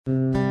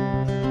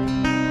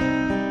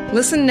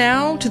Listen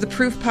now to the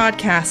Proof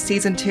Podcast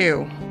Season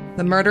 2,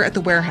 The Murder at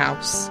the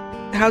Warehouse.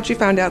 How'd you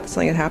find out that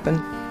something had happened?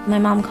 My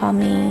mom called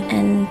me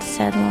and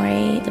said,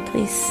 Lori, the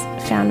police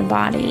found a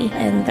body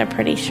and they're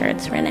pretty sure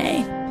it's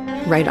Renee.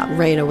 Right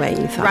away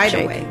you thought Right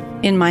Jake. away.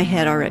 In my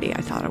head already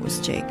I thought it was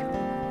Jake.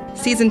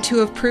 Season 2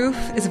 of Proof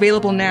is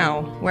available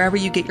now, wherever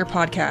you get your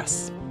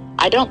podcasts.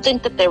 I don't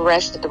think that they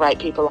arrested the right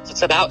people.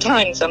 It's about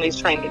time somebody's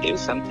trying to do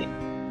something.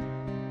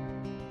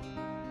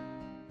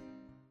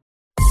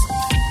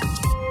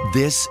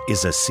 This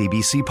is a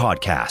CBC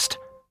podcast.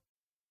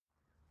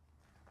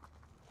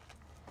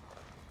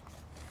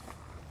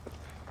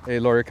 Hey,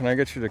 Lori, can I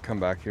get you to come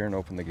back here and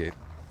open the gate?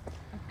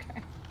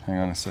 Okay. Hang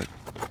on a sec.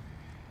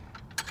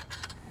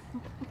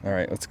 All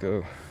right, let's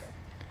go.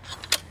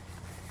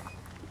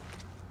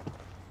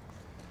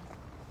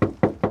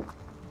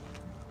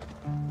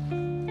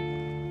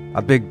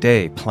 A big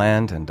day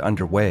planned and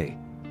underway.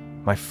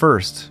 My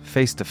first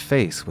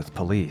face-to-face with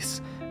police,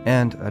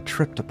 and a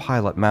trip to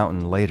Pilot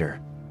Mountain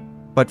later.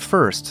 But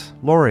first,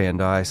 Lori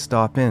and I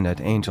stop in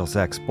at Angel's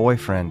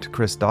ex-boyfriend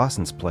Chris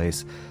Dawson's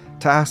place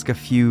to ask a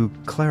few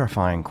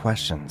clarifying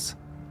questions.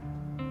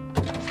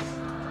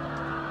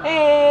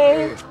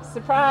 Hey!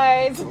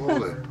 Surprise!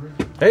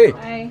 Hey! Hi.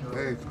 Hey,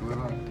 what's going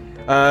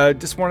on?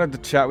 Just wanted to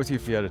chat with you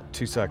if you had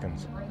 2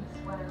 seconds.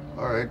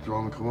 All right, do you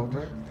want me to come up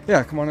there?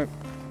 Yeah, come on up.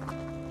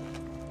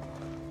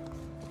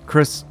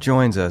 Chris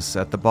joins us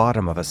at the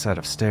bottom of a set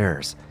of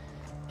stairs.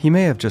 He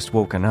may have just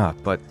woken up,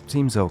 but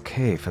seems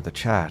okay for the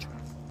chat.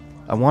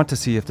 I want to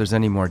see if there's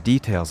any more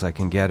details I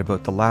can get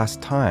about the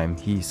last time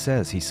he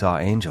says he saw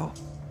Angel.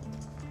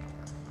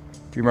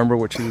 Do you remember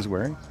what she was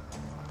wearing?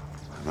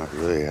 Not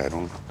really, I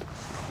don't.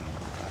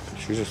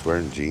 She was just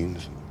wearing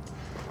jeans,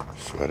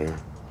 sweater,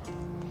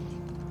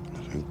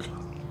 I think.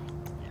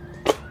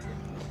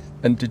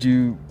 And did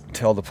you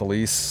tell the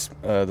police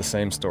the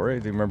same story?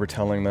 Do you remember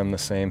telling them the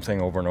same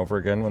thing over and over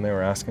again when they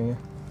were asking you?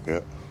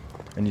 Yeah,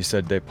 And you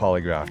said they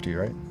polygraphed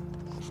you, right?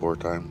 4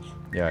 times.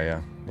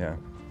 Yeah.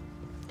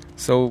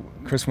 So,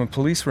 Chris, when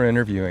police were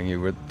interviewing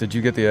you, did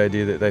you get the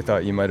idea that they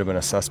thought you might have been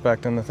a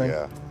suspect in the thing?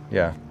 Yeah.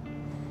 Yeah.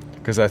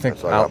 Because I think...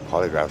 That's why I got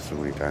polygraphed so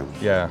many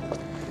times. Yeah.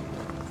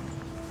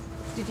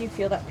 Did you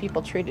feel that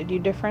people treated you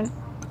different?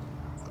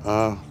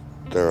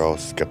 They're all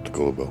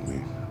skeptical about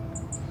me.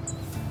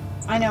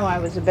 I know I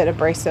was a bit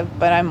abrasive,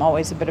 but I'm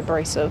always a bit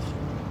abrasive.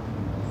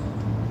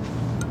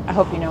 I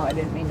hope you know I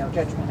didn't mean no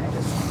judgment. I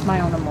just...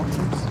 my own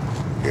emotions.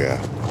 Yeah.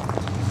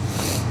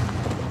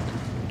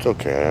 It's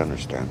okay, I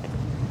understand.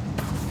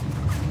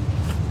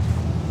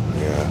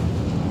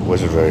 Yeah. It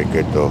wasn't very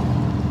good though.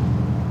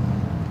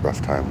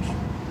 Rough times.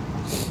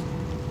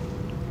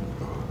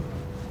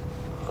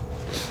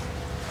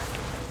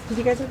 Did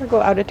you guys ever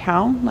go out of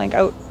town? Like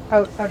out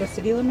of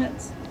city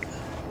limits?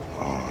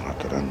 Oh, not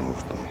that I know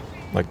of, no.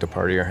 Like to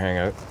party or hang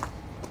out?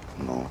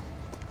 No.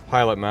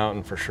 Pilot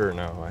Mountain for sure,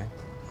 no, eh?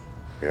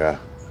 Yeah.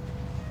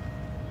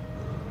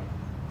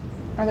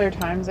 Are there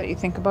times that you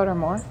think about her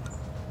more?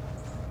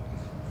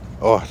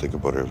 Oh, I think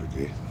about it every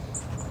day.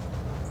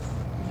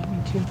 Yeah,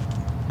 me too.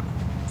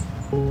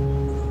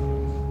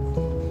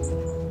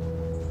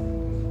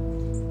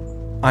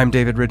 I'm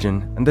David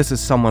Ridgen, and this is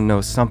Someone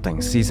Knows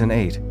Something, Season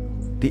 8,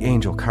 The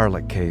Angel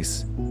Carlick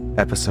Case,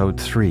 Episode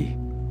 3,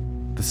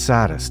 The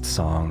Saddest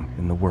Song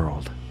in the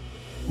World.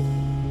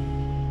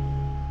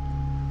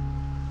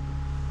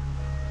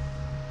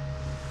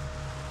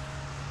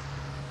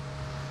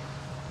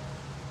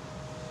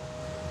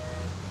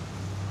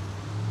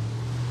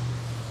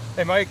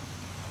 Hey, Mike.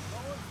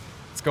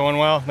 It's going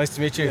well. Nice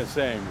to meet you. Yeah,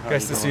 same.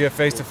 Nice to see you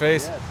face to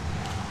face.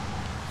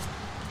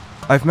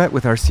 I've met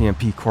with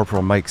RCMP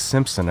Corporal Mike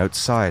Simpson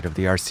outside of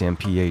the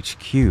RCMP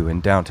HQ in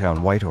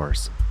downtown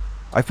Whitehorse.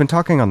 I've been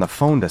talking on the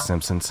phone to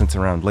Simpson since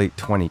around late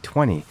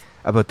 2020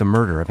 about the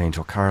murder of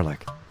Angel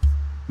Carlick.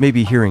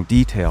 Maybe hearing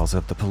details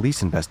of the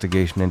police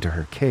investigation into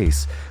her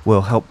case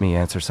will help me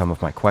answer some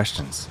of my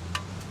questions.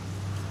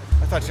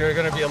 I thought you were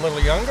going to be a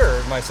little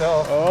younger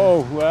myself.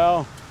 Oh,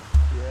 well.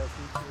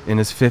 In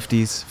his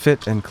 50s,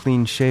 fit and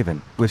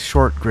clean-shaven, with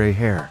short gray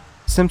hair,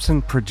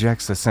 Simpson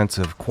projects a sense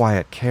of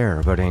quiet care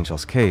about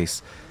Angel's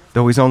case,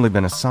 though he's only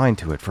been assigned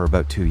to it for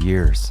about 2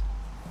 years.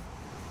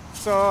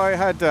 So I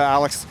had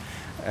Alex,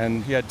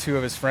 and he had 2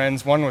 of his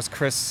friends. One was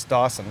Chris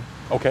Dawson.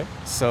 Okay.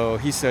 So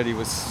he said he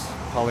was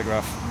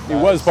polygraphed. He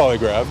was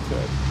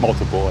polygraphed,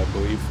 multiple, I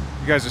believe.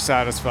 You guys are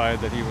satisfied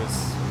that he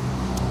was...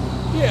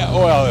 Yeah,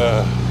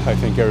 well, I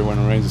think everyone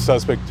remains a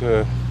suspect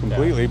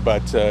completely,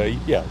 but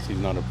yes, he's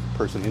not a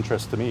person of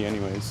interest to me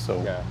anyways,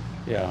 so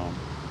yeah.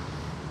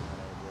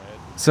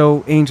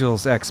 So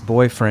Angel's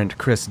ex-boyfriend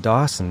Chris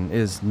Dawson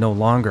is no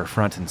longer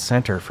front and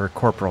center for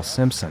Corporal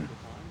Simpson.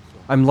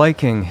 I'm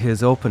liking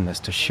his openness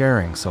to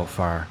sharing so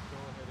far.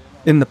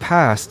 In the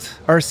past,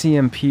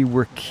 RCMP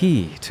were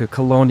key to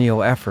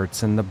colonial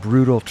efforts and the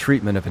brutal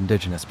treatment of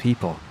Indigenous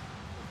people.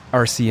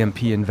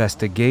 RCMP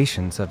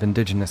investigations of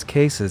Indigenous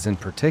cases in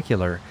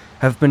particular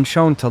have been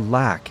shown to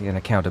lack in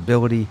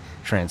accountability,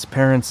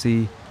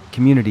 transparency,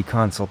 community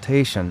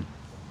consultation.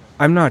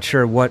 I'm not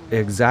sure what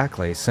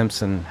exactly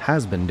Simpson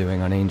has been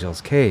doing on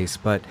Angel's case,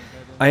 but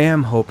I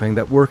am hoping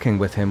that working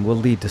with him will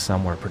lead to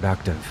somewhere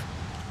productive.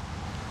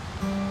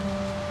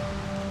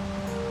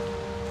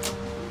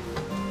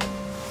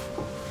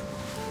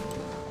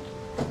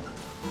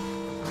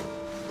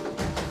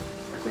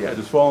 Yeah,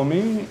 just follow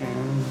me,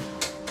 and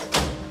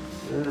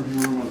the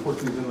interview room,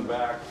 unfortunately, is in the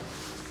back.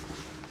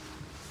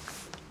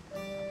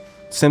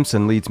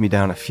 Simpson leads me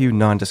down a few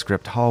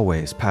nondescript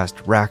hallways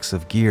past racks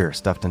of gear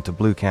stuffed into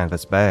blue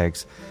canvas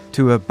bags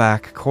to a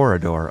back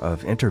corridor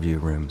of interview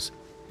rooms.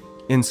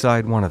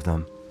 Inside one of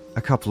them,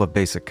 a couple of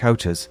basic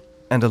couches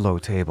and a low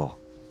table.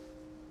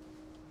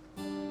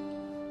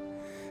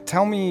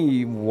 Tell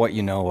me what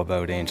you know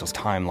about Angel's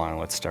timeline.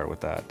 Let's start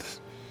with that.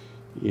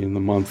 In the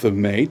month of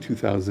May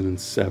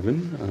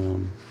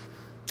 2007,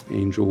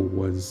 Angel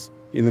was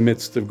in the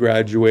midst of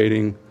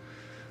graduating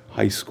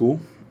high school,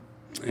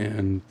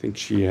 and I think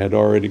she had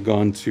already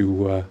gone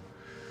to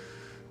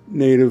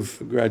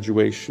Native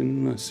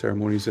graduation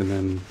ceremonies, and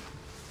then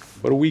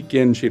about a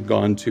weekend she had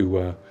gone to,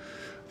 I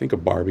think, a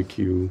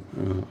barbecue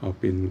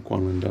up in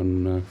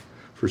Kwanlundun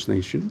First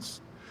Nations.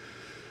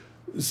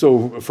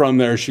 So from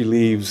there she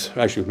leaves,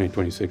 actually May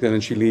 26th, and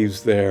then she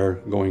leaves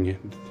there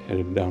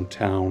headed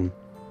downtown.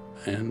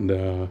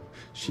 And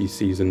she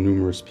sees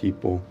numerous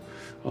people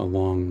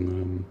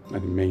along, I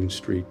think, Main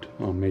Street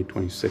on May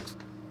 26th.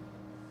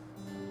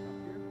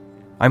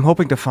 I'm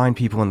hoping to find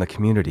people in the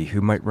community who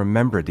might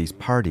remember these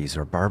parties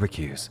or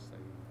barbecues.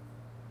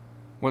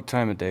 What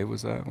time of day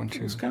was that?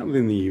 It was kind of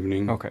in the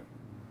evening. Okay.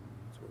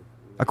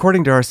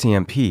 According to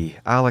RCMP,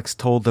 Alex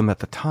told them at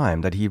the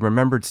time that he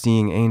remembered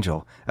seeing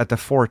Angel at the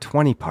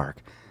 420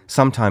 Park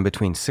sometime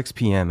between 6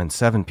 p.m. and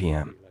 7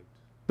 p.m.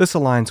 This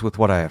aligns with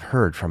what I have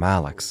heard from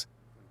Alex.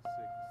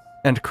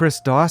 And Chris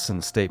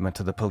Dawson's statement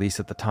to the police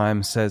at the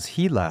time says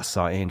he last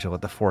saw Angel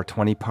at the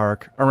 420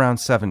 Park around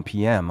 7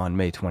 p.m. on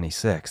May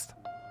 26th.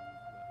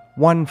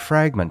 One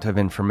fragment of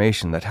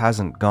information that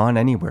hasn't gone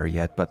anywhere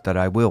yet, but that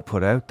I will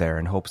put out there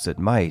in hopes it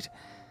might.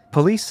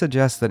 Police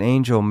suggest that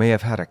Angel may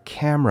have had a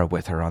camera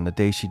with her on the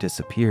day she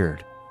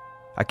disappeared.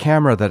 A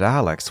camera that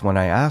Alex, when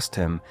I asked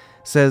him,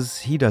 says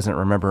he doesn't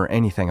remember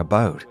anything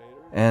about,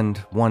 and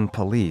one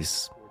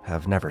police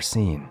have never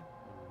seen.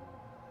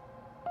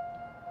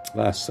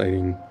 Last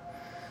sighting,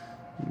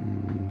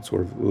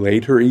 sort of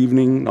later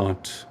evening,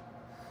 not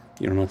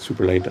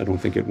super late. I don't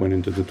think it went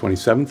into the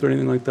 27th or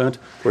anything like that.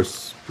 Of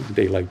course,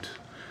 daylight,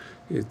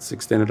 it's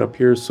extended up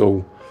here.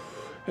 So,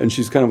 and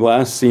she's kind of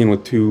last seen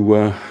with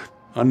two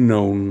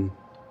unknown,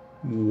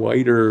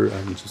 whiter,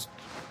 just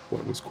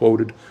what was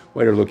quoted,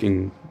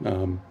 whiter-looking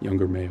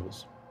younger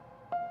males.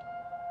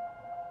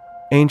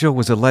 Angel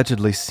was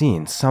allegedly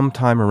seen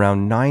sometime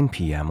around 9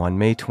 p.m. on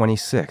May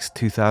 26,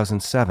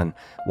 2007,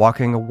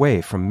 walking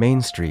away from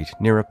Main Street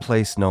near a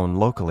place known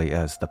locally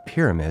as the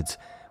Pyramids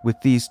with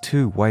these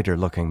two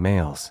whiter-looking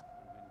males.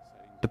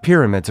 The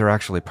Pyramids are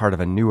actually part of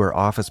a newer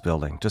office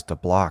building just a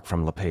block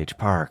from LePage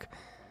Park.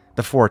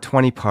 The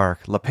 420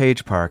 Park,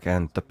 LePage Park,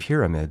 and the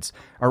Pyramids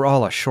are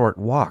all a short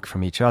walk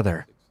from each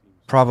other.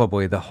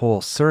 Probably the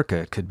whole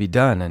circuit could be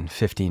done in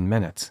 15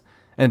 minutes.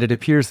 And it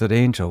appears that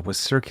Angel was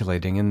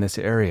circulating in this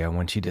area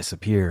when she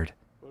disappeared.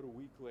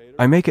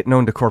 I make it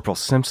known to Corporal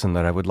Simpson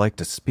that I would like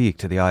to speak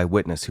to the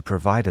eyewitness who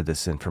provided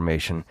this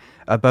information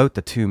about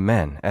the two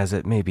men, as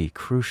it may be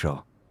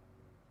crucial.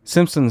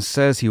 Simpson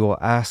says he will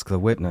ask the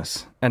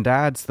witness, and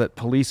adds that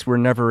police were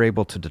never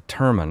able to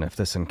determine if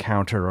this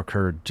encounter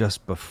occurred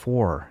just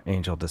before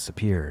Angel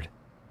disappeared.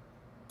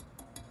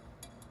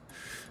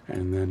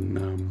 And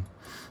then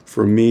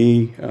for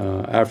me,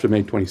 after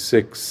May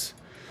 26,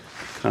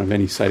 kind of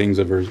any sightings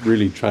of her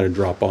really try to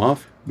drop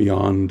off.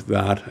 Beyond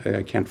that,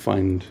 I can't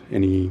find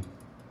any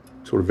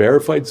sort of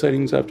verified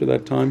sightings after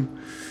that time.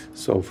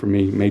 So for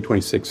me, May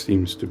 26th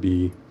seems to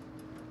be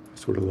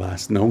sort of the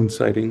last known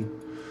sighting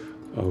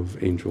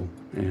of Angel.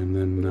 And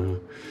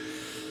then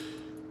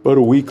about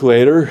a week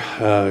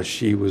later,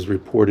 she was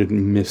reported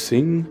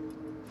missing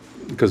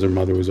because her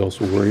mother was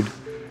also worried.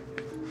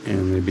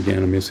 And they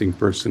began a missing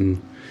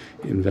person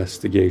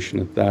investigation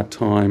at that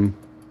time.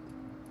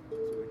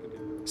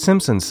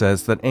 Simpson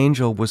says that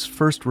Angel was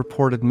first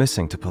reported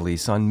missing to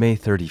police on May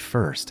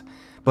 31st,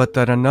 but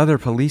that another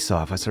police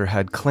officer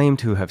had claimed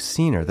to have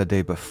seen her the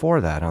day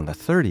before that on the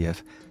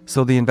 30th,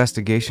 so the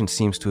investigation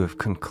seems to have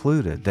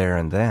concluded there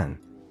and then.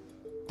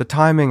 The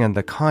timing and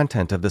the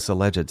content of this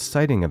alleged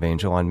sighting of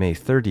Angel on May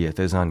 30th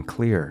is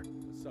unclear.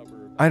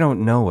 I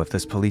don't know if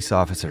this police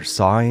officer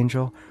saw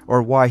Angel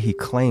or why he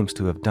claims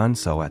to have done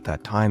so at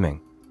that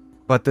timing,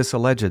 but this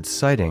alleged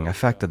sighting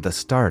affected the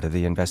start of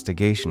the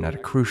investigation at a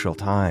crucial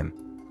time.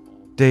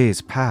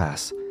 Days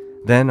pass.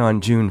 Then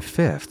on June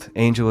 5th,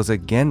 Angel is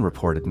again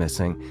reported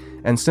missing,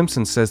 and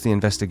Simpson says the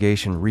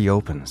investigation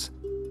reopens.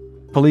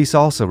 Police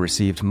also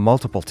received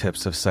multiple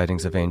tips of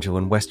sightings of Angel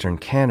in Western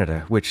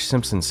Canada, which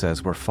Simpson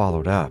says were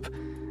followed up.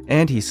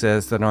 And he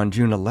says that on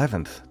June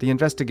 11th, the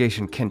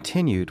investigation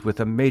continued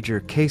with a major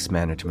case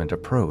management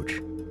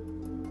approach.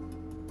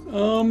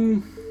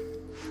 I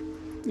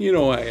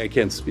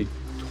can't speak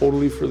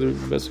totally for the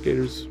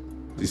investigators.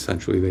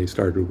 Essentially, they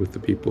started with the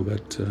people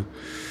that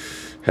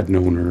had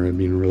known her and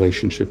been in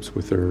relationships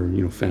with her,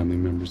 family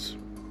members,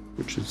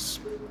 which is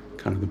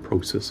kind of the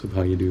process of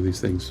how you do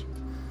these things.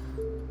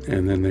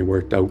 And then they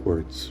worked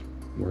outwards,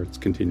 where it's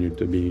continued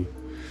to be.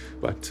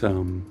 But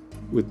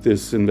with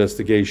this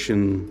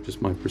investigation,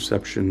 just my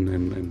perception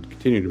and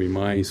continue to be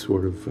my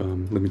sort of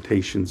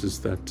limitations is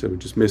that we're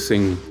just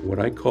missing what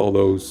I call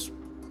those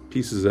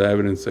pieces of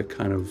evidence that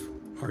kind of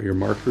are your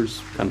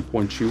markers, kind of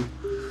point you,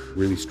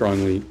 really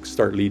strongly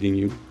start leading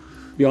you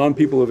beyond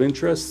people of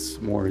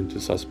interest, more into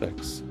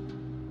suspects.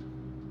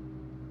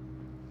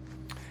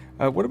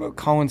 What about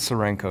Colin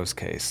Serenko's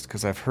case?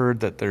 Because I've heard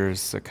that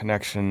there's a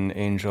connection.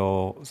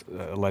 Angel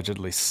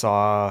allegedly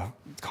saw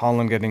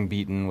Colin getting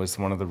beaten was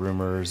one of the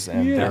rumors,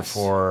 and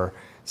therefore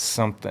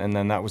something. And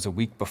then that was a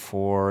week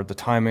before the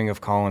timing of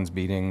Colin's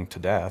beating to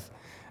death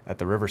at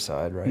the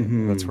Riverside, right?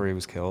 Mm-hmm. That's where he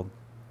was killed.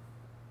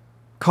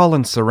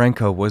 Colin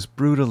Serenko was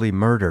brutally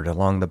murdered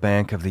along the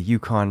bank of the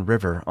Yukon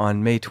River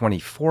on May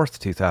 24th,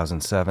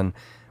 2007,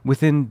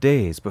 within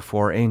days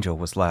before Angel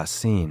was last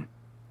seen.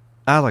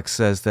 Alex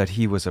says that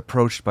he was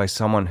approached by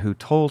someone who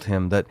told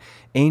him that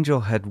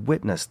Angel had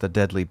witnessed the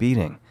deadly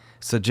beating,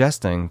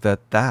 suggesting that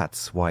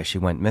that's why she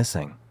went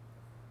missing.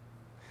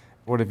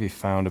 What have you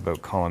found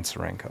about Colin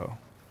Serenko?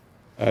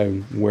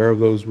 I'm aware of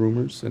those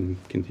rumors and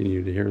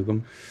continue to hear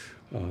them.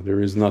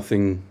 There is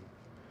nothing,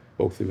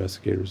 both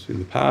investigators in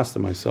the past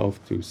and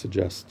myself, to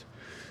suggest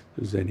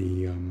there's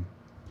any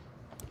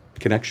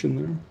connection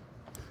there.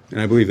 And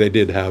I believe they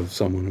did have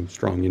someone of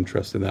strong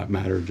interest in that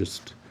matter,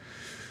 just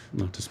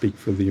not to speak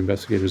for the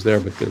investigators there,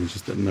 but they were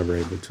just never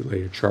able to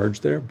lay a charge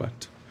there.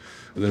 But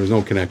there was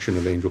no connection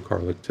of Angel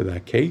Carlick to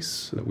that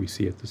case that we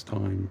see at this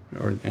time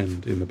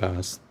and in the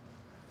past.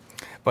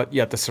 But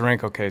yet the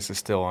Serenko case is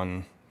still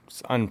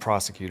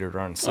unprosecuted or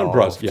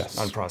unsolved. Yes.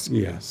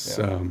 Unprosecuted. Yes.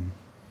 Yeah.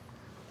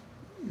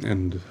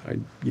 And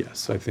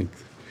I think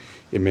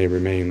it may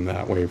remain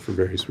that way for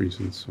various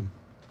reasons. So.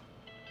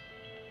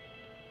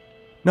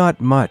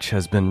 Not much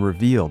has been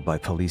revealed by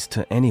police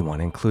to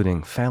anyone,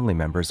 including family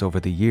members,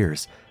 over the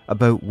years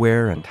about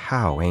where and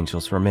how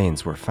Angel's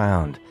remains were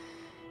found.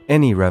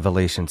 Any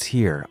revelations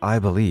here, I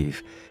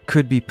believe,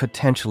 could be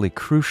potentially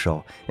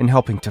crucial in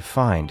helping to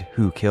find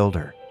who killed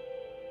her.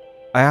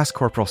 I asked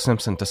Corporal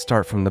Simpson to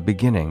start from the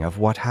beginning of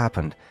what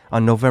happened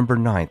on November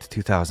 9th,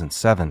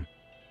 2007,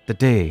 the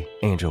day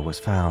Angel was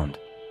found,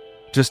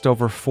 just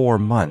over 4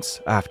 months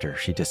after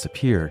she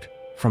disappeared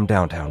from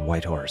downtown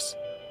Whitehorse.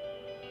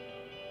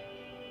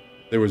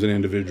 There was an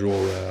individual,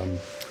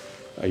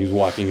 he was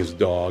walking his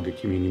dog, a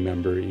community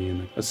member,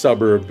 in a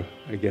suburb,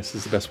 I guess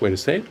is the best way to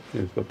say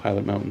it, the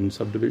Pilot Mountain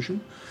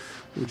subdivision,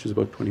 which is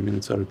about 20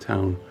 minutes out of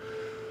town.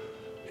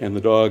 And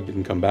the dog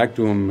didn't come back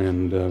to him,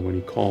 and when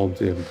he called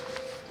him,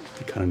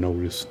 he kind of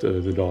noticed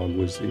the dog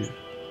was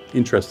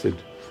interested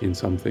in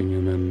something,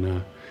 and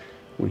then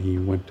when he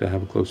went to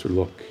have a closer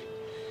look,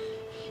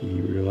 he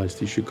realized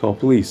he should call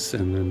police,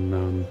 and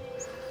then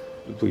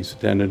the police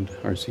attended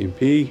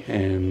RCMP,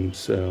 and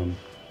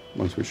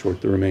once we're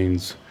short, the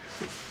remains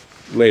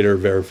later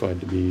verified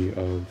to be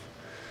of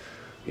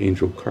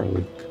Angel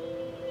Carlick.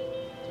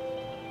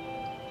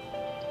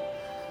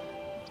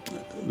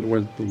 There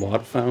wasn't a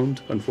lot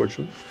found,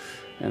 unfortunately,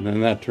 and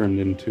then that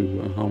turned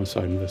into a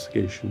homicide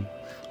investigation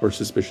or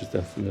suspicious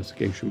death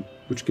investigation,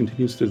 which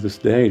continues to this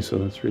day. So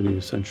that's really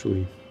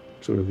essentially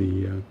sort of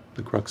the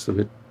crux of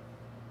it.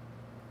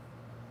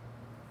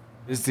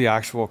 Is the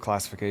actual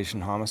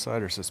classification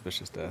homicide or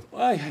suspicious death?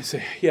 I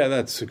say, yeah,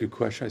 that's a good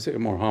question. I say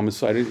more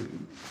homicide.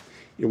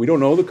 We don't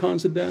know the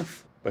cause of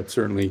death, but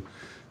certainly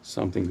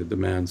something that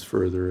demands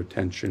further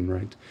attention,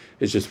 right?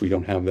 It's just we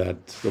don't have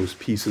those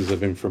pieces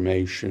of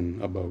information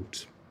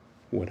about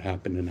what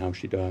happened and how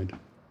she died.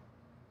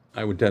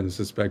 I would tend to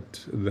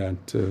suspect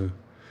that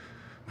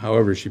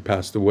however she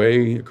passed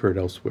away occurred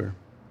elsewhere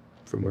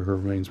from where her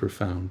remains were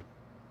found.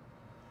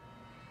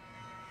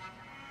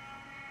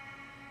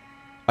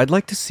 I'd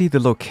like to see the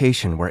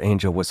location where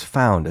Angel was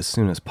found as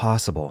soon as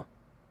possible.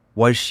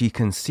 Was she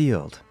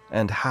concealed,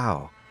 and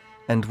how?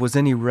 And was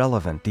any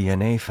relevant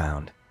DNA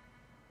found?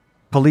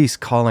 Police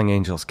calling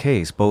Angel's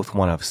case both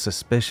one of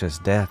suspicious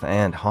death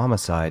and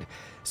homicide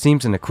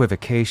seems an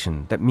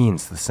equivocation that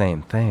means the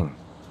same thing.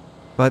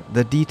 But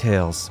the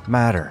details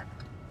matter.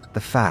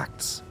 The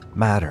facts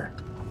matter.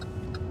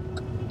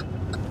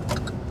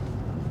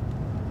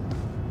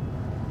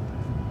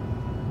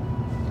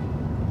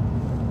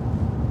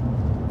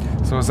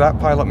 So is that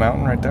Pilot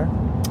Mountain right there?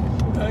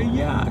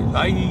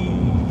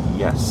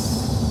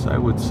 Yes, I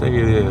would say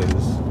it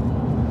is.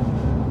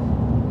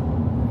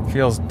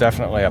 Feels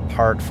definitely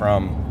apart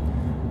from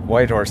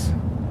Whitehorse.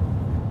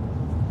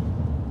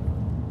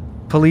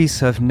 Police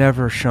have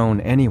never shown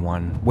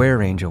anyone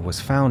where Angel was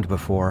found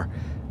before,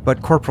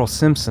 but Corporal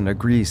Simpson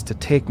agrees to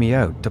take me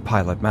out to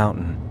Pilot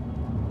Mountain.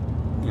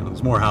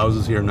 There's more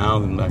houses here now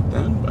than back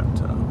then,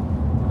 but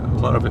a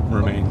lot of it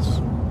remains.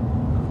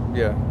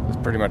 Yeah, it's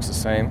pretty much the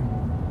same.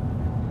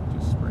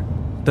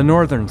 The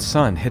northern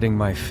sun hitting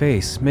my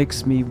face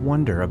makes me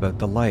wonder about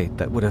the light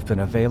that would have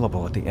been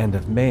available at the end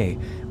of May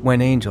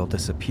when Angel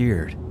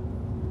disappeared.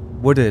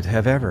 Would it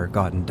have ever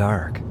gotten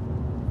dark?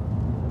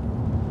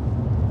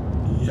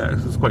 Yeah,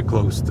 this is quite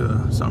close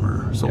to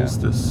summer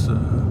solstice.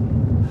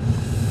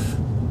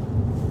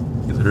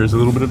 There is a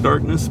little bit of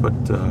darkness, but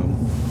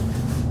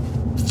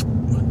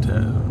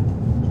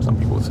some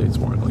people would say it's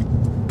more like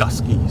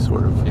dusky,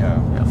 sort of. Yeah.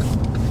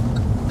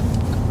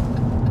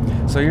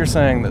 So you're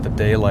saying that the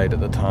daylight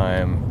at the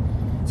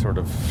time, sort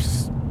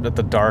of at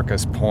the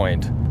darkest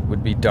point,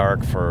 would be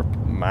dark for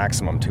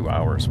maximum 2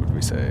 hours, would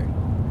we say?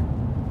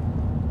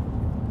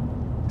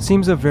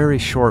 Seems a very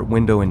short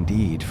window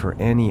indeed for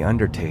any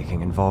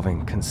undertaking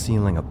involving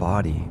concealing a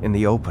body in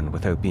the open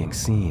without being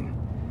seen.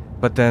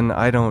 But then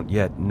I don't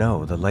yet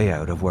know the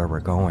layout of where we're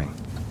going.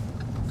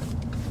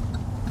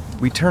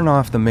 We turn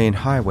off the main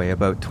highway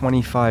about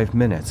 25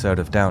 minutes out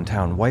of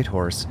downtown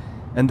Whitehorse,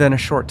 and then a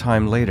short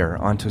time later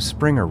onto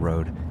Springer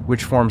Road,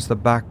 which forms the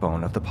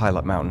backbone of the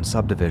Pilot Mountain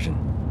subdivision.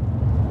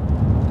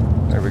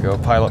 There we go,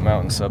 Pilot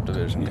Mountain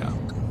subdivision. Yeah.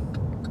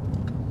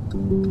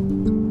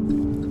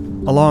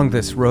 Along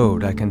this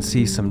road, I can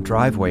see some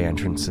driveway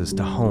entrances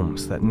to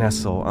homes that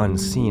nestle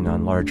unseen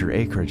on larger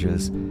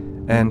acreages,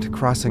 and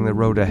crossing the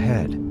road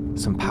ahead,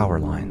 some power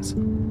lines.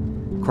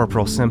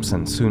 Corporal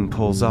Simpson soon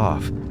pulls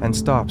off and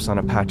stops on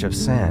a patch of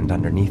sand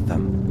underneath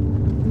them.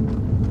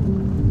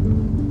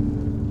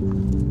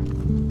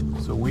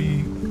 So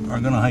we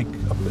are going to hike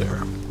up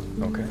there.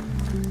 Okay.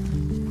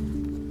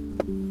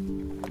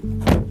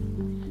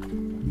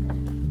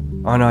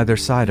 On either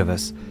side of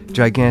us,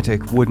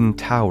 gigantic wooden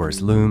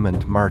towers loom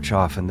and march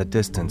off in the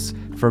distance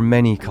for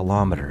many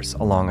kilometers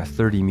along a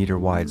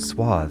 30-meter-wide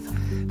swath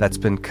that's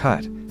been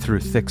cut through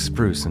thick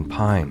spruce and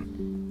pine.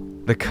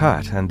 The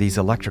cut and these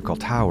electrical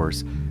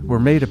towers were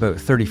made about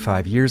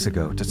 35 years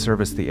ago to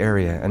service the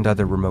area and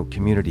other remote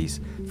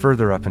communities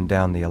further up and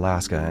down the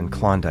Alaska and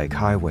Klondike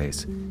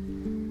highways.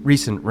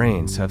 Recent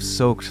rains have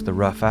soaked the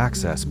rough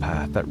access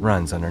path that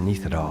runs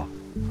underneath it all.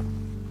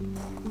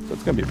 So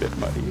it's going to be a bit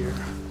muddy here.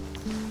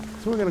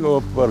 So we're going to go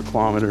up about 1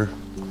 kilometer,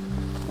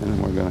 and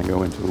then we're going to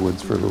go into the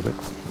woods for a little bit.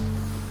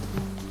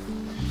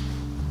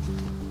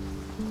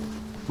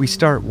 We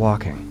start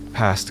walking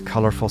past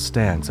colorful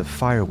stands of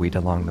fireweed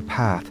along the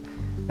path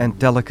and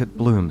delicate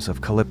blooms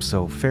of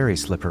calypso fairy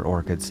slipper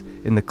orchids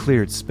in the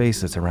cleared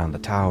spaces around the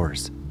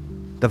towers.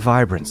 The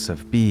vibrance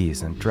of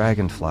bees and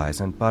dragonflies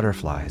and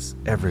butterflies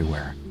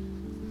everywhere.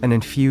 An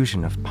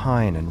infusion of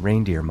pine and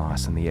reindeer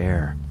moss in the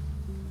air.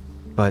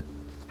 But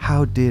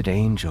how did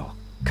Angel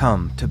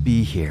come to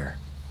be here?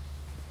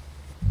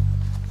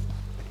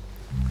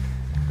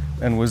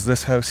 And was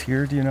this house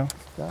here, do you know?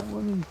 That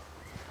one?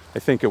 I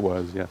think it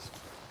was, yes.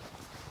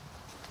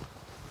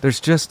 There's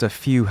just a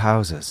few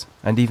houses,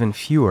 and even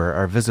fewer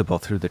are visible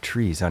through the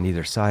trees on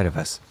either side of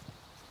us.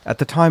 At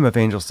the time of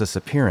Angel's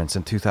disappearance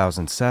in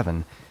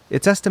 2007,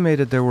 it's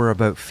estimated there were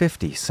about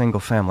 50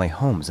 single-family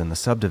homes in the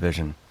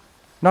subdivision.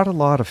 Not a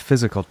lot of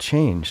physical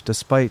change,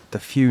 despite the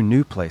few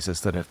new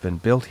places that have been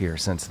built here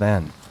since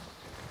then.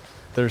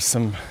 There's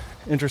some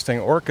interesting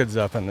orchids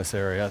up in this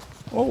area.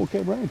 Oh,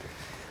 okay, right.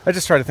 I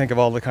just try to think of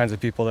all the kinds of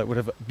people that would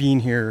have been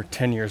here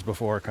 10 years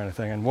before, kind of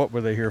thing, and what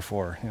were they here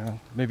for? You know,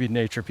 maybe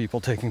nature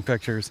people taking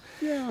pictures,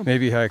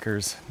 maybe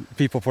hikers,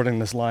 people putting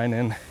this line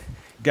in,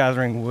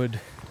 gathering wood.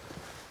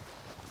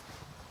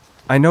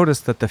 I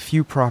noticed that the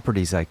few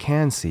properties I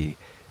can see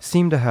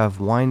seem to have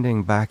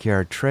winding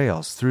backyard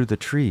trails through the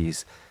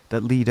trees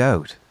that lead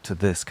out to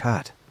this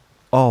cut,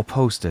 all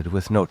posted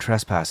with no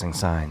trespassing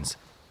signs.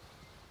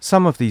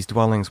 Some of these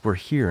dwellings were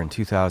here in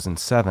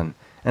 2007,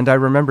 and I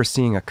remember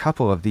seeing a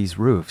couple of these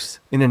roofs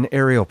in an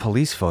aerial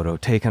police photo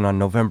taken on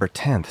November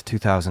 10th,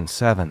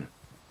 2007,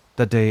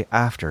 the day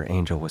after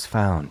Angel was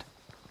found.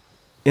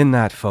 In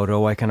that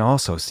photo, I can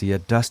also see a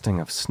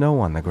dusting of snow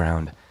on the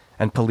ground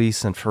and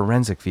police and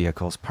forensic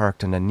vehicles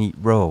parked in a neat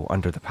row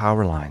under the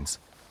power lines.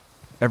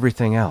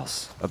 Everything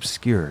else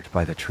obscured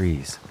by the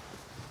trees.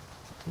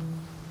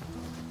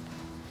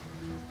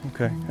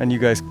 Okay, and you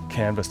guys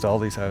canvassed all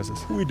these houses?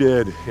 We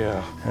did,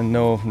 yeah. And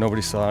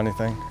nobody saw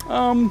anything?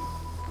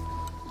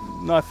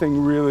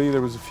 Nothing really. There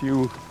was a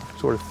few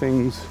sort of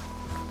things,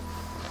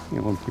 you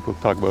know, when people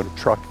talk about a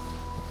truck.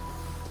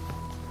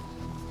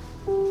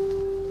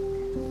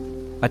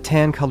 A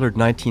tan-colored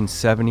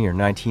 1970 or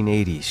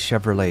 1980s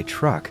Chevrolet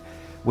truck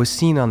was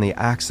seen on the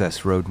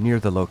access road near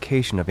the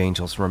location of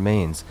Angel's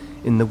remains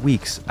in the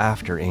weeks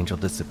after Angel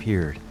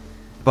disappeared,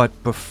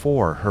 but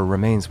before her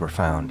remains were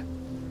found.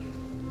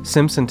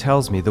 Simpson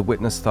tells me the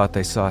witness thought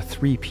they saw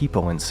 3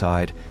 people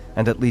inside,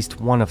 and at least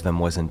one of them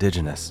was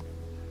Indigenous.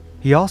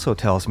 He also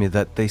tells me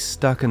that they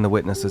stuck in the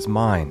witness's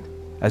mind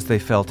as they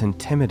felt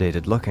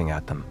intimidated looking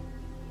at them.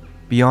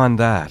 Beyond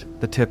that,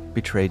 the tip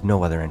betrayed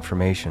no other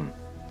information,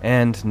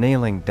 and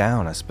nailing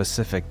down a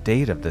specific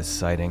date of this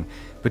sighting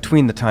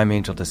between the time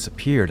Angel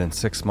disappeared and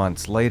 6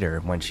 months later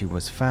when she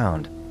was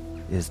found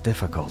is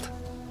difficult.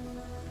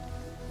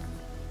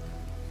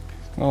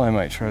 Well, I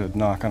might try to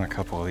knock on a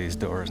couple of these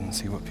doors and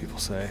see what people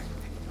say.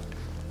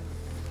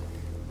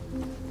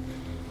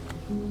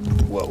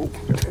 Whoa.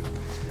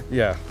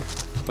 Yeah.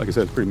 Like I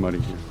said, it's pretty muddy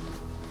here.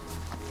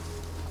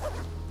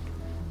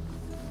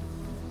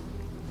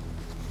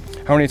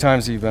 How many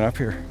times have you been up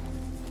here?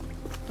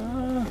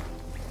 About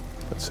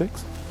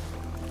 6.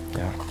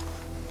 Yeah.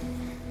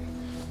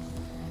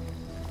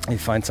 You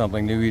find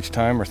something new each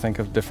time, or think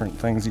of different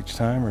things each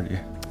time, or do you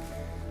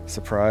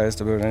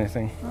surprised about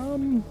anything?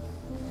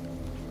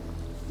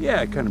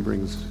 Yeah, it kind of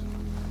brings.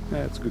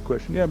 Yeah, that's a good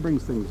question. Yeah, it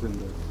brings things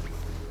into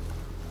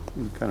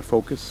kind of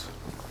focus.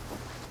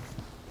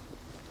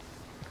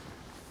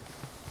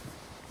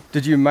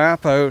 Did you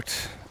map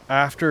out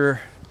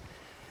after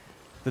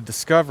the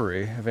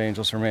discovery of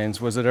Angel's remains?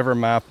 Was it ever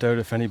mapped out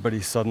if anybody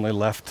suddenly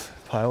left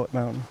Pilot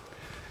Mountain?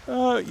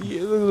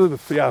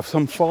 Yeah,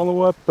 some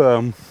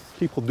follow-up.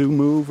 People do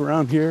move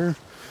around here,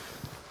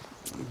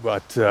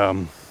 but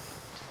I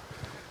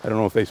don't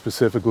know if they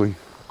specifically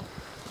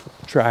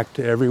tracked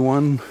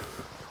everyone.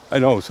 I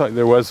know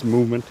there was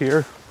movement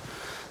here.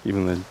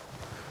 Even the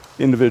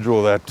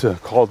individual that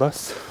called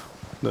us,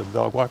 the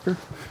dog walker,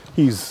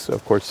 he's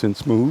of course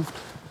since moved.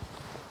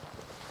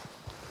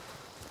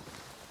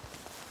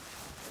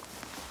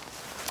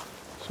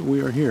 So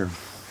we are here.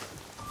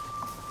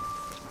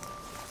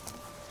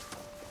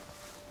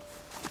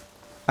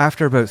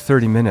 After about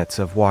 30 minutes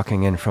of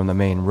walking in from the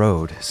main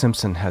road,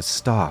 Simpson has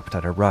stopped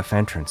at a rough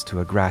entrance to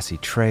a grassy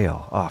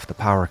trail off the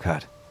power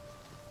cut.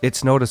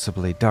 It's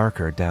noticeably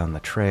darker down the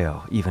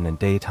trail, even in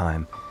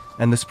daytime,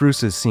 and the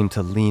spruces seem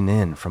to lean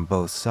in from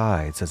both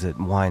sides as it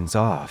winds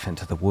off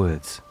into the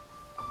woods.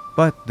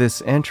 But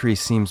this entry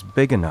seems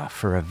big enough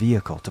for a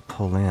vehicle to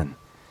pull in,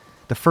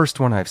 the first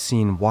one I've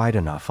seen wide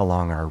enough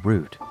along our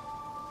route.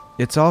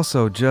 It's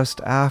also just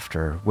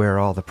after where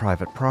all the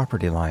private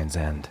property lines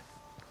end.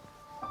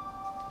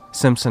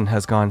 Simpson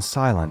has gone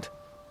silent,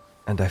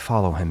 and I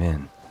follow him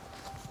in.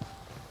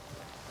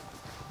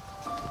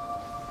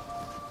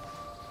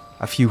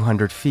 A few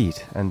hundred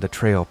feet, and the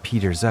trail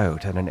peters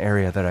out at an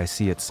area that I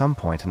see at some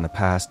point in the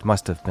past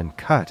must have been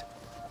cut,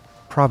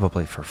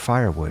 probably for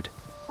firewood.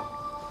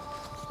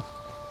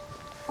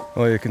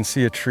 Well, you can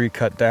see a tree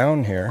cut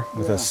down here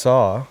with a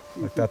saw.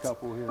 Like that's,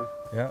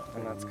 yeah,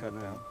 and that's cut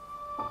down.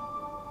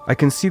 I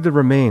can see the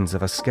remains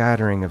of a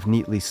scattering of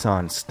neatly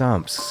sawn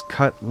stumps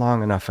cut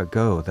long enough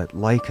ago that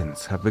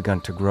lichens have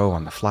begun to grow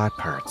on the flat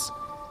parts.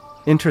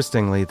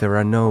 Interestingly, there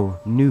are no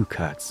new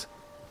cuts,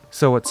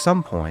 so at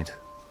some point,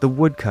 the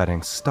wood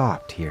cutting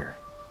stopped here.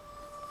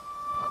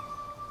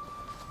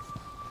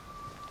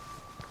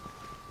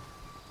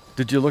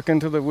 Did you look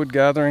into the wood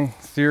gathering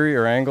theory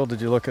or angle? Did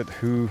you look at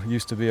who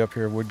used to be up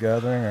here wood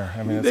gathering?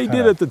 Or they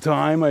did at the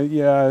time. I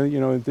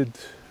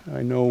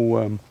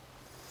know.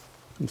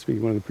 I'm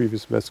speaking to one of the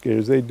previous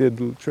investigators. They did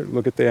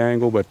look at the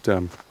angle, but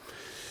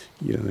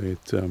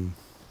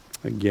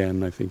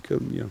again, I think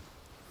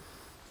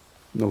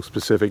no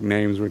specific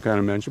names were kind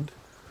of mentioned.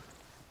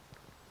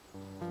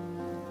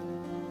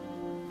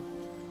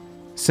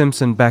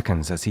 Simpson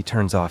beckons as he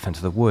turns off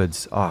into the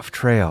woods off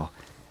trail,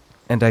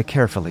 and I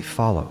carefully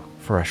follow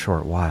for a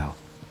short while.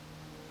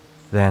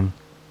 Then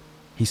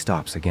he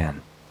stops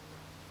again.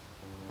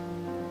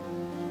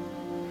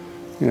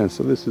 Yeah,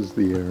 so this is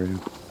the area.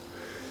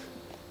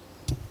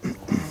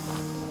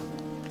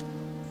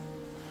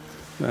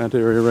 That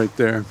area right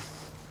there.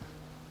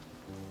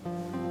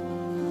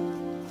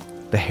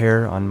 The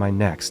hair on my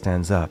neck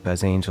stands up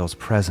as Angel's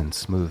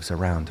presence moves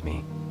around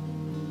me.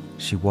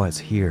 She was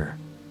here.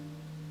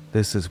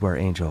 This is where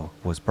Angel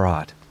was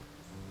brought.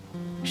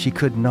 She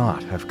could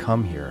not have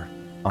come here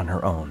on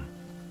her own.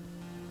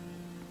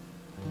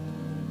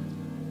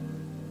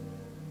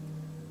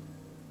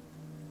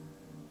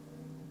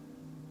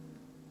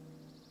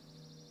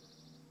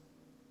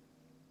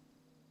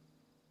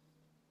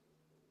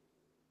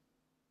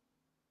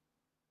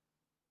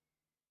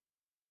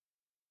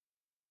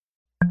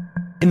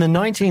 In the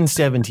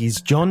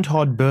 1970s, John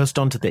Todd burst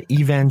onto the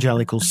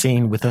evangelical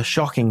scene with a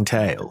shocking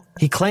tale.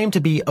 He claimed to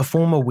be a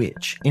former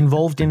witch,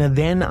 involved in a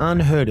then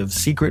unheard-of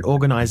secret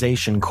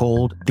organization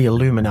called the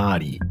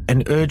Illuminati,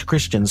 and urged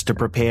Christians to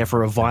prepare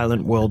for a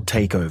violent world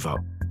takeover.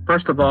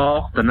 First of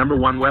all, the number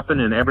one weapon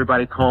in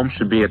everybody's home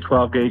should be a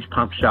 12-gauge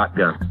pump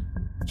shotgun.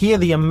 Hear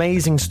the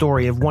amazing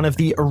story of one of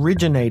the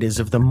originators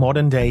of the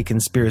modern-day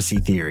conspiracy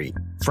theory.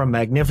 From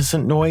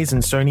Magnificent Noise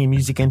and Sony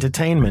Music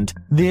Entertainment,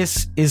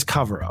 this is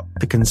Cover Up,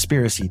 the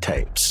Conspiracy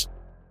Tapes.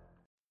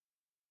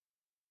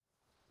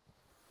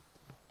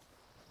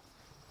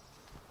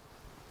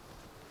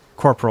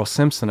 Corporal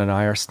Simpson and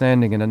I are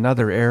standing in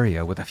another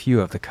area with a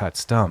few of the cut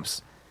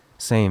stumps.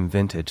 Same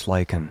vintage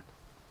lichen.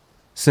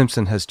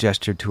 Simpson has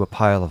gestured to a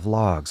pile of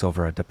logs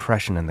over a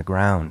depression in the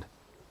ground,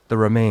 the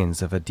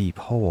remains of a deep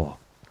hole.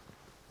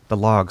 The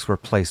logs were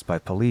placed by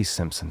police,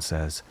 Simpson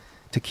says,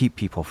 to keep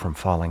people from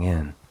falling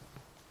in.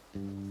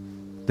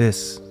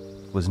 This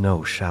was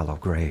no shallow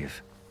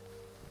grave.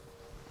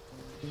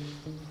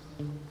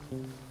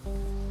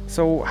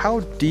 So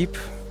how deep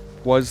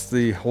was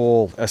the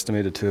hole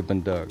estimated to have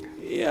been dug?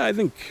 Yeah, I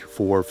think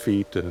 4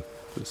 feet to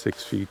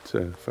 6 feet,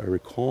 if I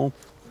recall.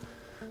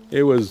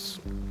 It was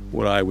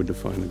what I would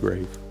define a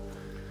grave.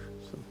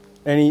 So.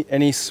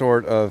 Any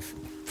sort of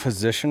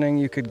positioning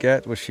you could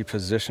get? Was she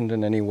positioned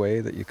in any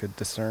way that you could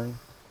discern?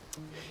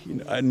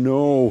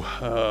 No,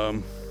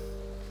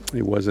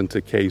 it wasn't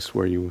a case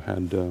where you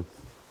had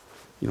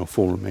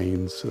full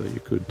remains so that you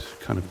could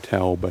kind of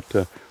tell. But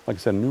like I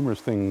said, numerous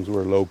things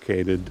were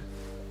located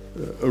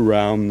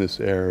around this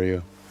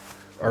area.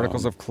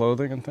 Articles of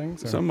clothing and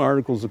things? Or? Some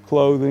articles of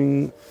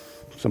clothing,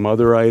 some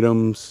other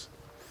items,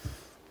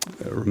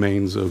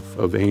 remains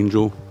of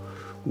Angel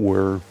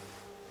were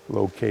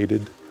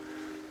located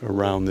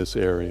around this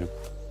area.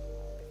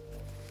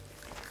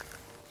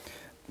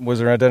 Was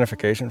there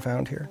identification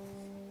found here?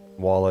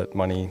 Wallet,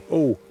 money?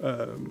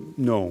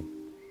 No.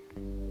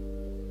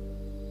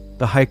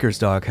 The hiker's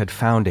dog had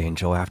found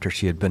Angel after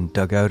she had been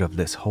dug out of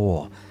this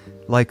hole,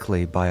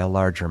 likely by a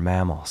larger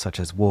mammal such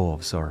as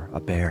wolves or a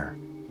bear.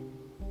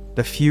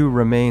 The few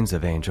remains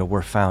of Angel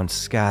were found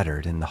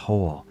scattered in the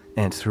hole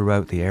and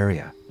throughout the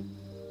area.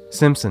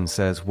 Simpson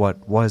says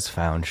what was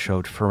found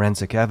showed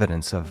forensic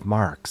evidence of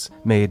marks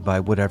made by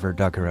whatever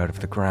dug her out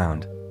of the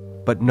ground,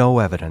 but no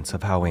evidence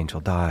of how Angel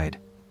died.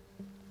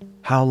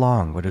 How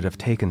long would it have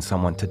taken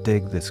someone to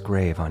dig this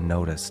grave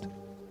unnoticed?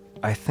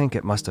 I think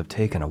it must have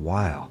taken a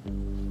while.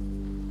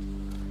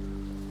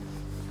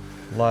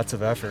 Lots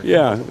of effort.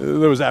 Yeah,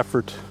 there was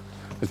effort.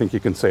 I think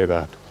you can say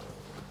that.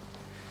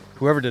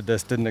 Whoever did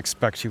this didn't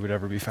expect she would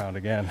ever be found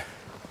again.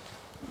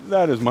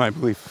 That is my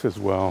belief as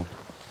well.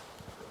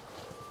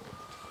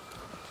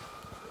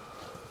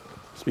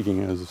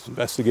 Speaking as an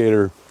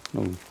investigator,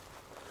 no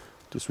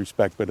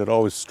disrespect, but it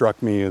always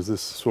struck me as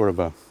this sort of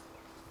a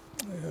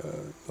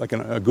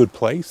good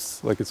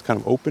place, like it's kind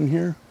of open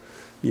here,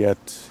 yet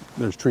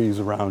there's trees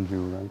around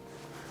you, right?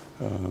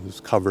 There's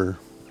cover.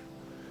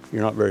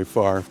 You're not very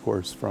far, of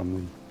course,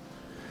 from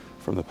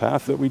the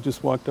path that we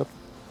just walked up.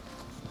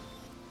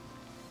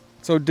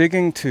 So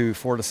digging to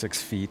 4 to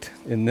 6 feet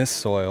in this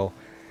soil,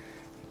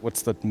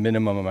 what's the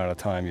minimum amount of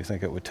time you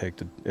think it would take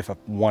if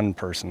one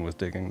person was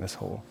digging this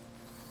hole?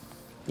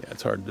 Yeah,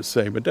 it's hard to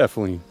say, but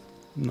definitely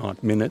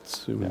not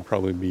minutes. It would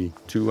probably be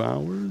 2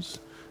 hours,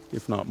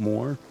 if not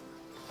more.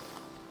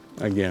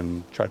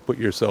 Again, try to put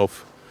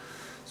yourself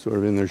sort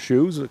of in their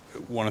shoes.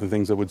 One of the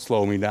things that would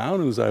slow me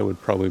down is I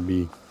would probably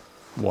be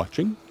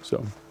watching,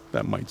 so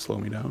that might slow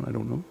me down. I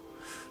don't know.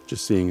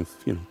 Just seeing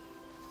if,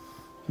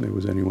 there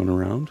was anyone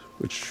around,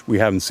 which we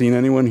haven't seen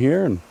anyone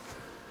here,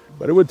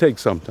 but it would take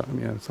some time.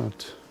 Yeah, it's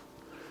not.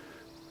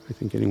 I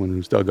think anyone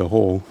who's dug a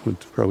hole would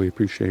probably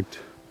appreciate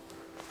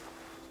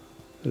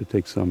that it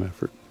takes some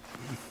effort.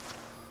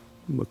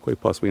 But quite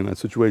possibly in that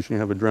situation, you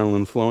have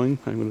adrenaline flowing,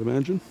 I would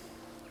imagine.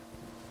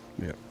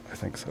 Yeah, I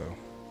think so.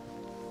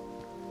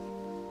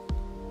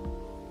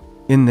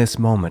 In this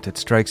moment, it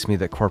strikes me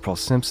that Corporal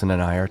Simpson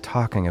and I are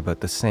talking about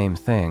the same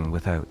thing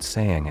without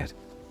saying it.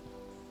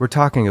 We're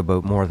talking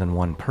about more than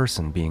one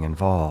person being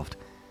involved.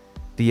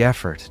 The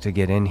effort to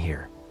get in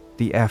here,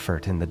 the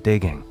effort in the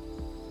digging,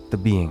 the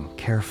being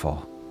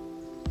careful.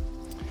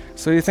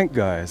 So you think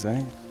guys,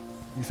 eh?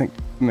 You think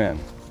men?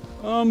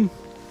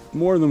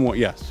 More than one,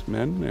 yes,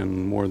 men,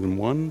 and more than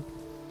one.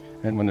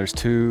 And when there's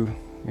two,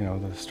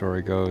 the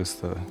story goes,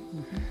 the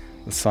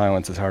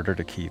silence is harder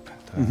to keep.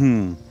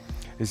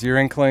 Is your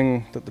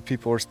inkling that the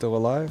people are still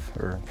alive,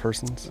 or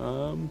persons?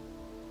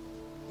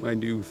 I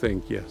do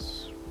think,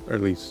 yes, or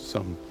at least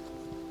some.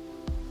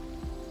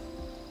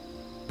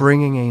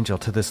 Bringing Angel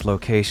to this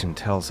location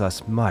tells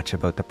us much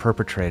about the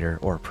perpetrator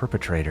or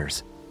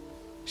perpetrators.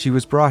 She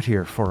was brought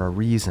here for a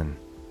reason,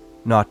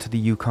 not to the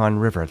Yukon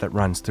River that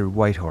runs through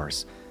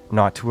Whitehorse,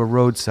 not to a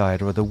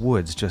roadside or the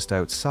woods just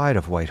outside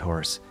of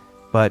Whitehorse,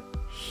 but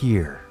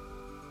here.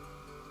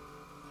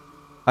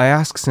 I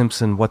ask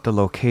Simpson what the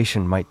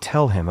location might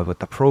tell him about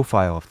the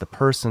profile of the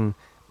person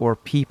or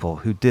people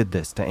who did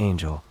this to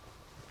Angel.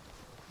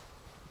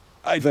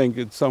 I think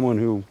it's someone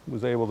who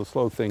was able to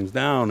slow things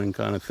down and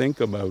kind of think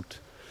about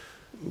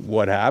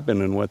what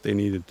happened and what they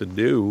needed to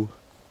do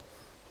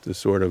to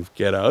sort of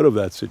get out of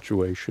that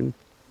situation.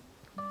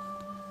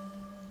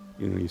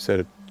 You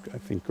said it, I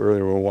think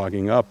earlier we were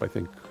walking up, I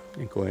think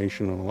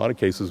inclination in a lot of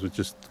cases was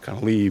just kind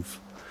of leave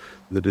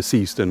the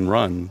deceased and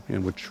run,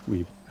 in which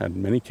we had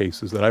many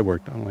cases that I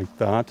worked on like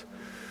that.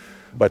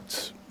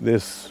 But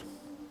this,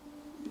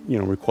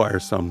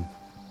 requires some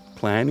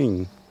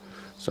planning,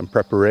 some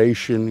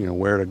preparation,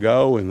 where to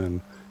go and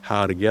then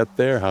how to get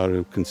there, how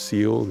to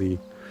conceal the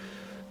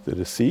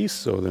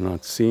deceased so they're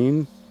not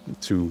seen,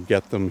 to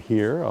get them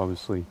here.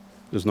 Obviously,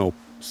 there's no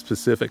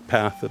specific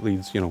path that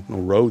leads, no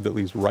road that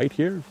leads right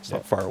here. It's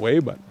not far away,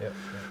 but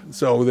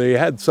so they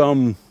had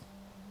some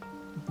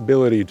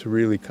ability to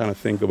really kind of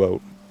think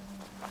about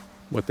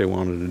what they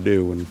wanted to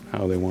do and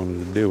how they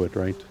wanted to do it,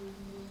 right?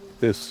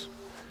 This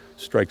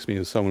strikes me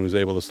as someone who's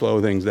able to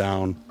slow things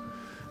down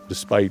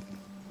despite,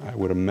 I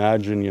would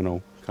imagine,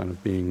 kind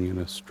of being in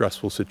a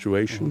stressful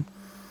situation.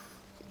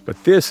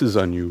 But this is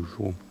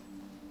unusual,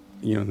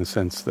 in the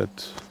sense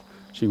that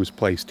she was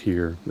placed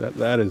here.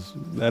 That is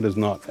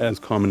not as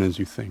common as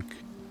you think.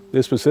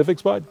 This specific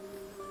spot,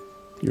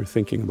 you're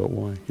thinking about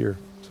why here.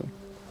 So.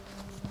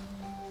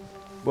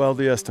 Well,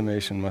 the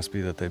estimation must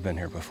be that they've been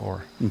here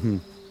before.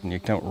 And you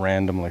don't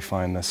randomly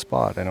find this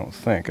spot, I don't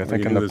think. I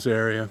think in this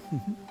area.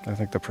 I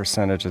think the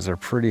percentages are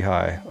pretty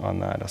high on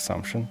that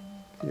assumption.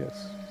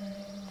 Yes.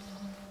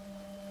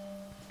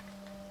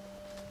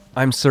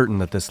 I'm certain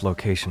that this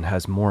location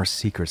has more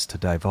secrets to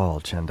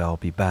divulge, and I'll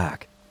be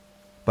back.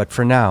 But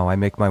for now, I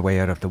make my way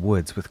out of the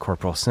woods with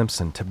Corporal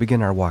Simpson to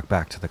begin our walk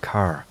back to the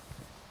car.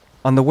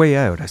 On the way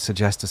out, I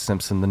suggest to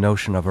Simpson the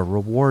notion of a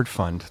reward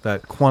fund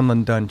that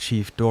Kwanlun Dun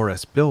Chief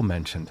Doris Bill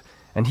mentioned,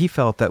 and he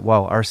felt that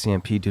while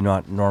RCMP do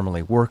not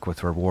normally work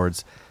with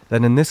rewards,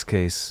 that in this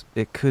case,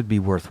 it could be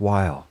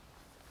worthwhile.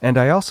 And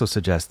I also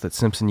suggest that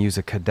Simpson use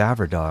a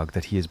cadaver dog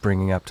that he is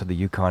bringing up to the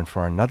Yukon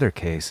for another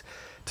case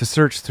to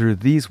search through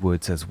these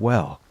woods as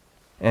well.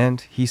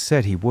 And he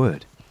said he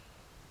would.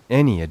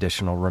 Any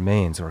additional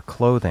remains or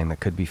clothing that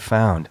could be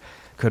found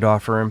could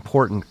offer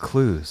important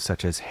clues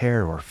such as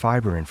hair or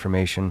fiber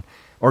information,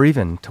 or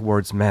even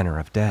towards manner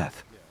of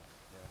death.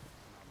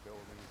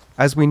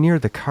 As we near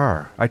the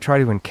car, I try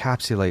to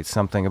encapsulate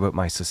something about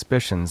my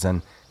suspicions,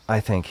 and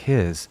I think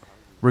his,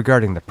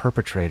 regarding the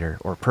perpetrator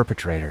or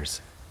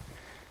perpetrators.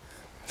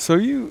 So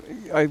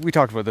we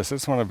talked about this. I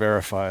just want to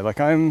verify.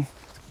 I'm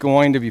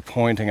going to be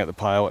pointing at the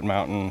Pilot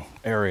Mountain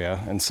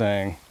area and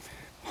saying,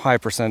 high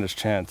percentage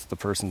chance the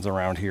person's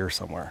around here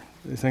somewhere.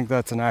 Do you think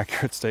that's an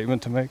accurate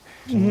statement to make?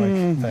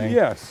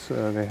 Yes,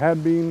 they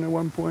had been at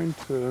one point.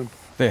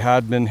 They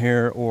had been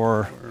here,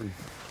 or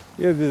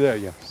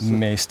yes.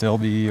 May still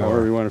be, or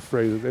however you want to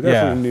phrase it. They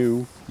definitely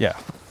knew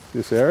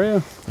this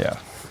area. Yeah.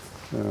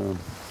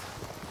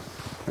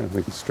 I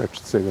think it's stretched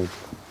to say they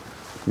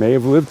may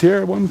have lived here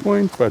at one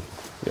point, but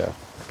yeah,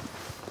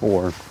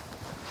 or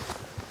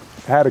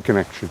had a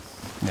connection.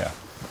 Yeah.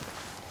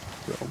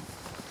 So.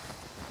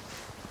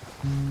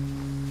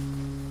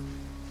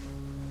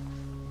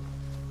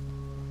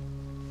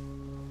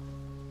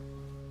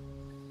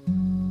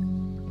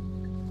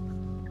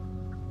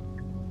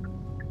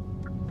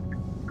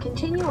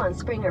 Continue on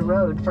Springer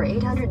Road for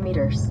 800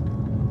 meters.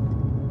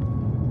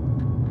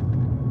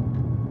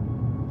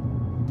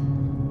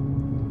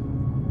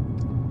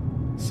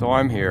 So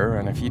I'm here,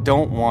 and if you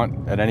don't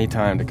want at any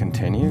time to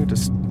continue,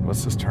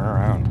 let's just turn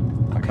around.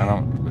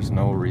 There's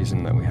no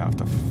reason that we have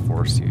to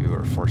force you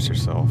or force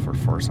yourself or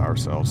force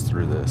ourselves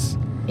through this.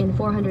 In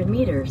 400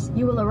 meters,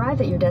 you will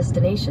arrive at your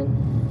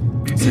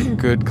destination. It's a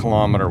good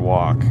kilometer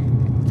walk.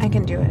 I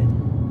can do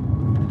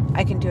it.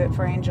 I can do it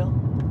for Angel.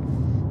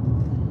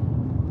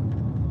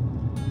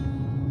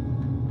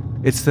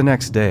 It's the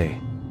next day.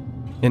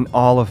 In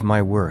all of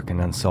my work in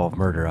unsolved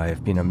murder, I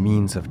have been a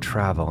means of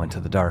travel into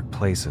the dark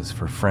places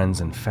for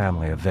friends and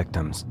family of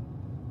victims.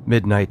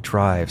 Midnight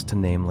drives to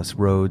nameless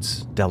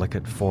roads,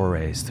 delicate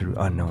forays through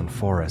unknown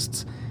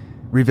forests,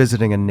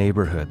 revisiting a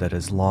neighborhood that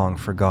has long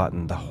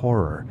forgotten the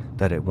horror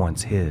that it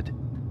once hid.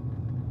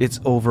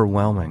 It's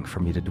overwhelming for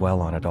me to dwell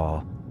on it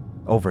all,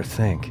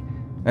 overthink,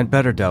 and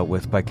better dealt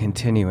with by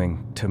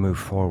continuing to move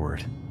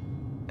forward.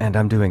 And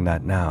I'm doing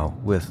that now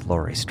with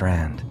Laurie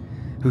Strand,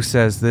 who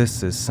says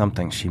this is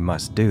something she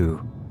must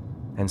do,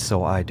 and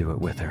so I do it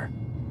with her.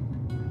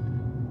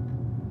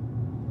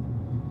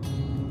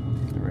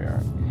 Here we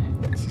are.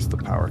 This is the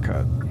power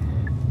cut.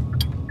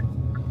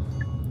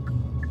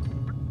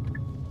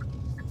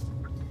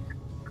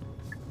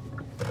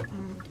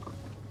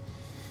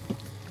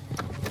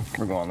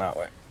 We're going that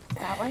way.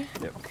 That way?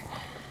 Yep. Okay.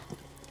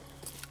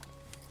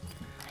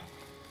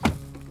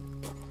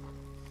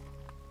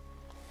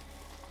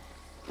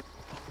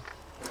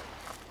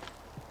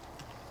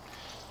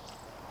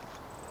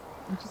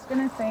 I'm just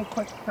going to say a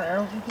quick prayer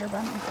over here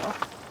by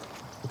myself.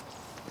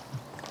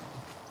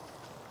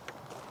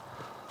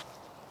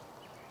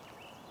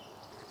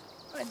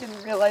 I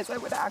didn't realize I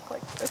would act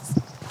like this.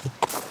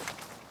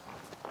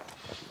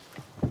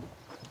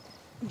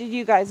 Did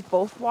you guys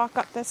both walk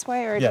up this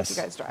way, or Yes, did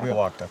you guys drive? we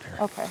walked up here.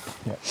 Okay.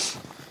 Yeah.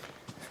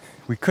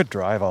 We could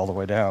drive all the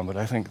way down, but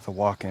I think the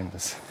walk-in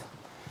is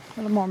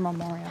A little more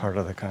memorial. part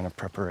of the kind of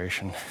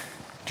preparation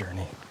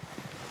journey.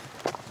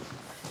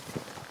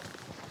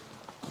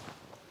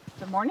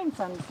 The morning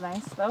sun's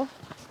nice, though.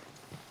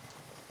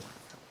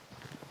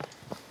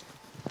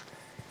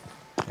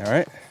 You all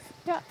right?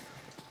 Yeah.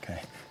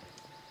 Okay.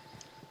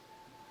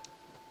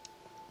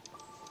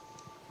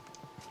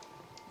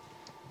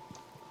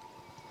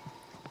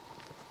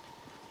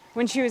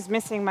 When she was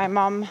missing, my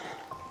mom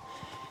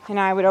and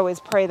I would always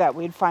pray that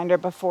we'd find her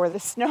before the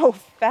snow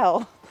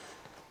fell.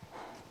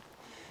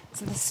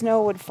 So the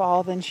snow would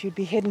fall, then she'd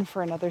be hidden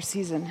for another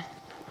season.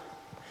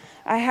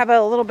 I have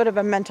a little bit of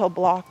a mental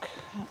block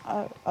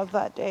of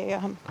that day.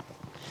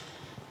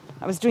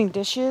 I was doing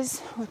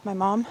dishes with my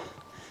mom,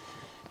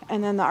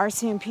 and then the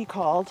RCMP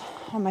called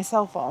on my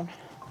cell phone.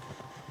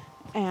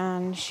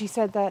 And she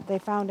said that they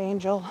found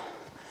Angel.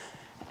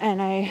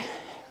 And I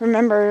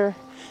remember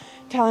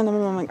telling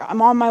them,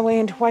 I'm on my way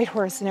into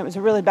Whitehorse, and it was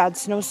a really bad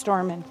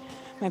snowstorm, and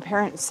my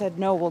parents said,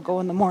 no, we'll go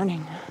in the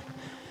morning.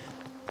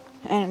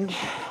 And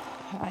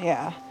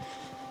yeah,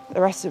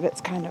 the rest of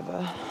it's kind of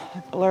a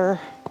blur.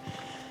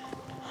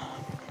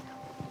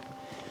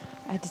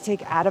 I had to take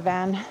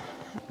Ativan.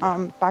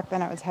 Back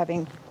then I was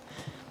having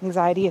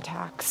anxiety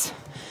attacks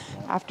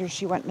after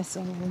she went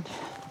missing, and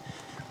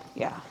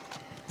yeah.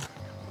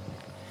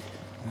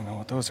 I know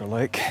what those are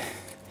like.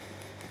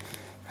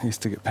 I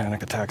used to get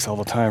panic attacks all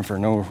the time for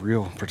no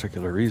real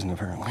particular reason,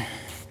 apparently.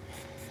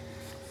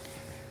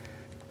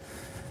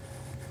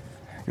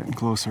 Getting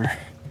closer.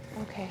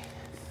 Okay.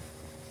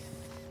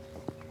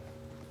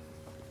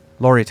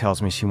 Lori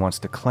tells me she wants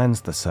to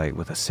cleanse the site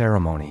with a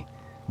ceremony,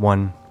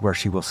 one where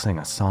she will sing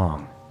a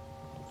song.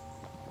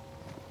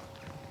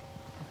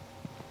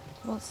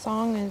 Well,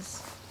 song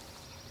is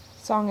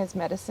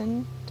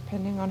medicine,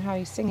 depending on how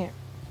you sing it.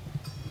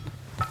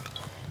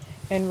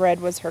 And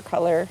red was her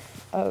color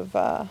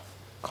of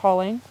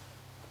calling.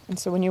 And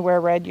so when you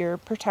wear red, you're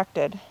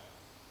protected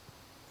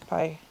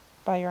by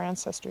your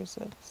ancestors.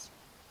 It's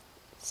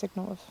a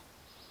signal of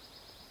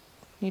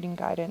needing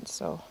guidance.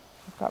 So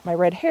I've got my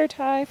red hair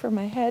tie for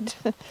my head.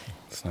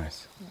 It's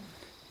nice.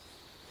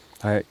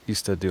 I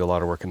used to do a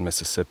lot of work in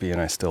Mississippi,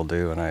 and I still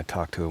do, and I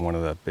talked to one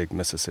of the big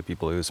Mississippi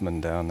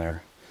bluesmen down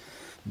there,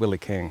 Willie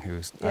King,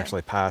 who's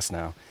actually passed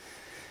now.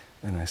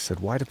 And I said,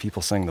 why do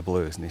people sing the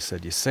blues? And he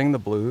said, you sing the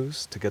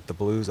blues to get the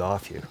blues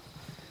off you.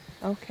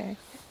 Okay.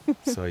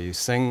 So you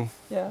sing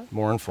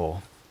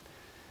mournful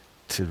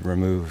to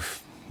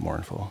remove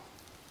mournful.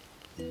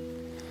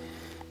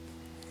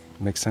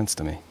 Makes sense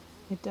to me.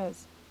 It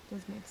does. It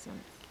does make sense.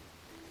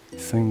 You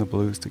sing the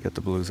blues to get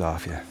the blues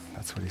off you.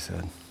 That's what he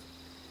said.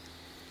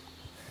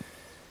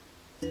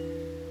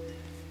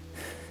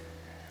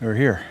 We're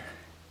here.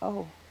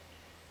 Oh.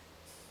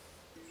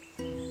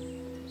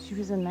 She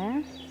was in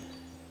there?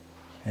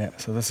 Yeah,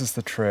 so this is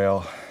the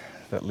trail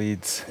that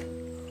leads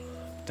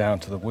down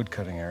to the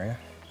woodcutting area.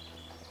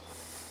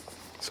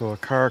 So a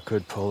car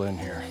could pull in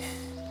here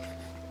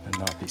and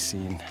not be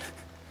seen.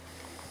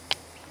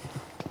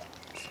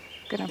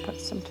 Gonna put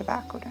some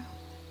tobacco down.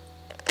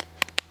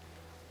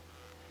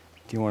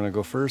 Do you want to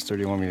go first, or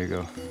do you want me to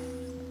go?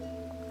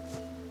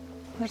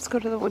 Let's go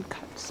to the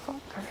woodcut spot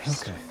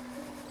first. Okay.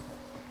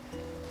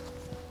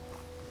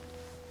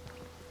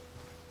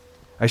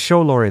 I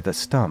show Lori the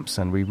stumps,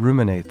 and we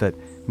ruminate that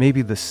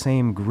maybe the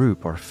same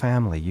group or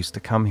family used to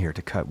come here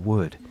to cut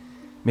wood,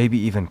 maybe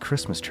even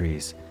Christmas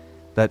trees,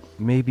 that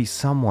maybe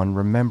someone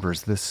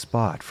remembers this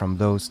spot from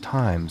those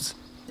times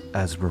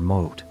as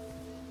remote,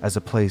 as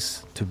a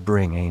place to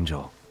bring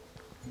Angel.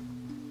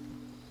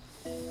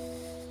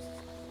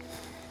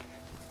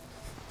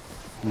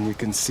 And you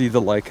can see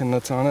the lichen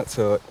that's on it,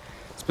 so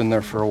it's been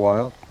there for a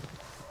while.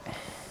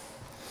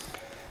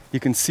 You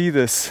can see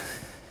this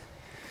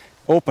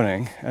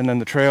opening, and then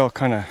the trail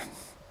kind of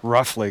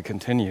roughly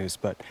continues,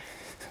 but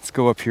let's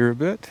go up here a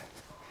bit.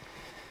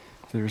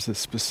 There's a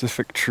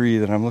specific tree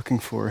that I'm looking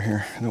for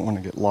here. I don't want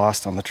to get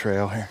lost on the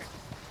trail here.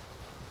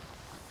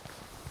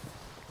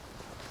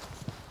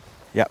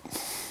 Yep.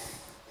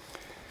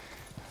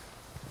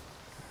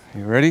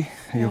 You ready?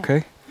 Are you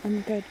okay? I'm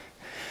good.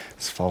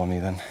 Just follow me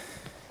then.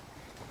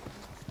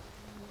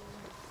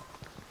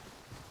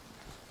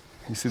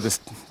 You see this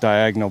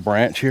diagonal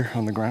branch here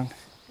on the ground?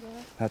 Yeah.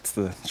 That's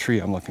the tree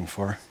I'm looking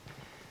for.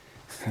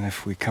 And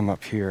if we come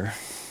up here,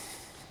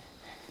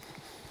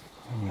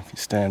 and if you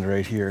stand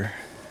right here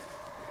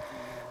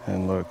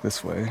and look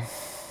this way,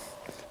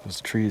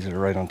 those trees are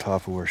right on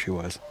top of where she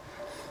was.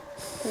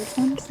 Those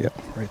ones? Yep,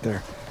 right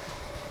there.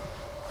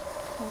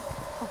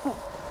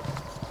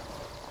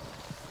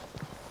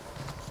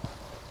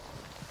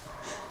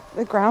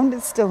 The ground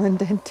is still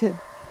indented.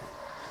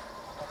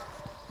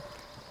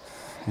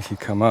 If you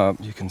come up,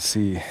 you can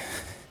see.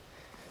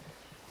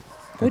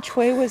 Which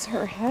way was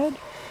her head?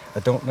 I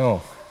don't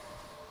know.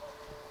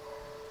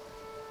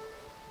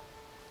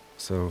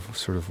 So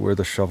sort of where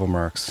the shovel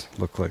marks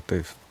look like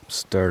they've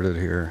started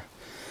here.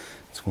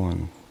 It's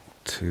 1,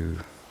 2,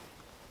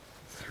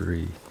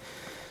 3,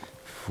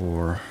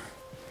 4,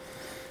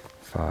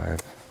 5,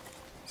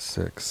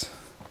 6,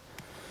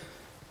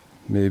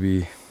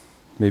 maybe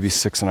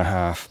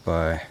 6.5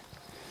 by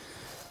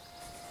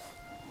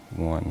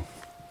 1,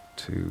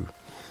 2,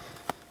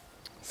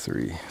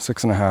 3.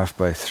 6.5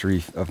 by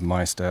 3 of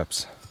my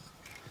steps.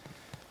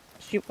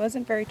 She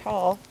wasn't very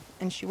tall,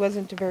 and she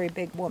wasn't a very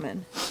big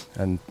woman.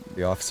 And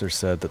the officer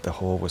said that the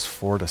hole was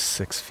 4 to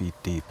 6 feet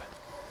deep.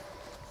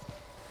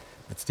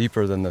 It's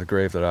deeper than the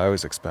grave that I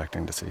was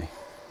expecting to see.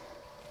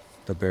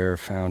 The bear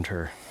found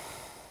her.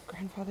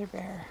 Grandfather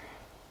Bear.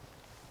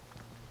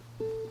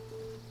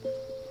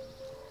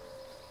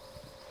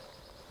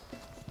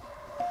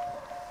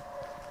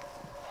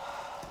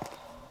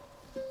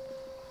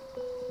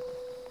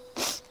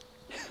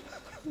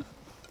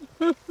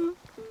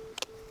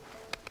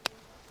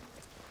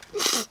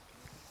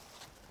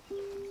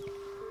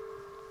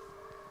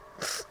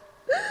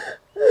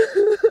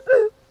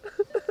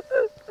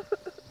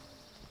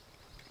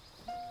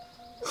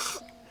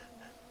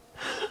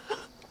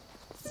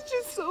 It's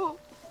just so...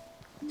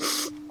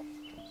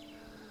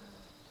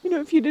 You know,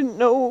 if you didn't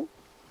know,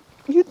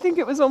 you'd think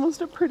it was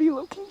almost a pretty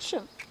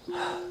location.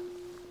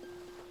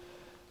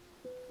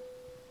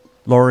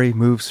 Lori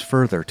moves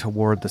further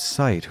toward the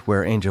site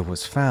where Angel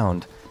was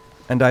found,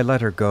 and I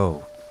let her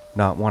go,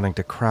 not wanting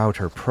to crowd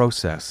her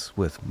process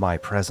with my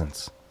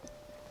presence.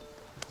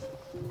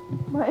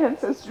 My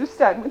ancestors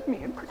stand with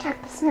me and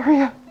protect this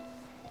area.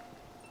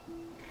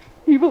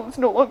 Evil is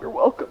no longer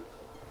welcome.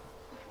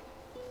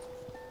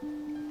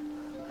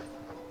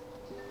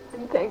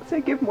 And thanks, I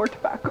give more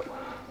tobacco.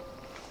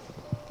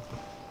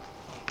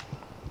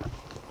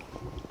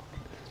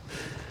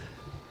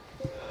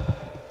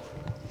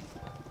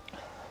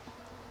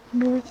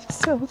 north,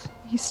 south,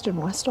 east,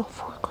 and west, all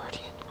four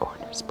guardian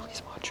corners.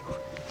 Please watch over me.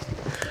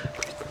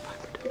 Please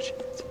provide protection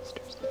and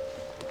sisters.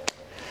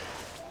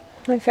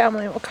 My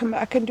family will come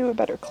back and do a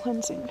better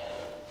cleansing.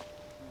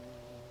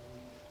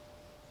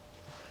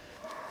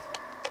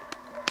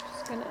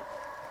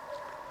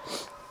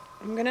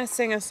 I'm gonna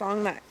sing a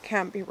song that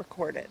can't be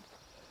recorded.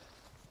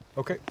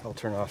 Okay, I'll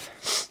turn off.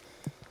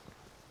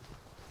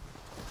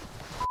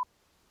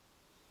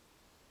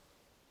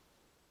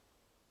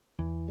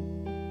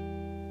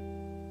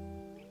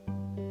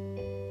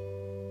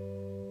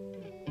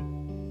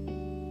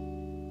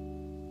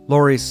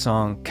 Laurie's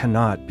song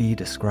cannot be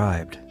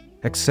described,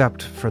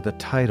 except for the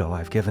title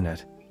I've given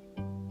it.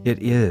 It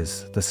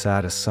is the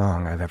saddest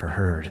song I've ever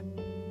heard,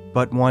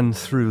 but one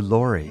through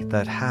Laurie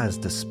that has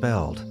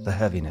dispelled the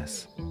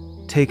heaviness,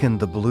 taken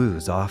the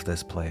blues off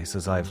this place,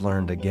 as I've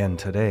learned again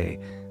today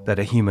that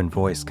a human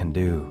voice can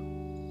do.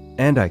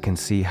 And I can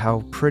see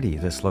how pretty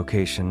this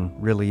location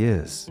really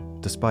is,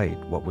 despite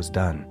what was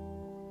done.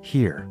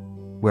 Here,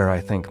 where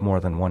I think more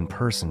than one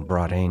person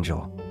brought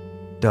Angel,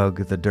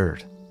 dug the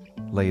dirt,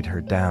 laid her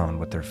down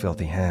with their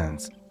filthy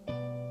hands.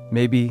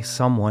 Maybe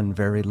someone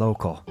very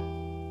local.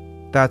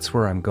 That's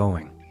where I'm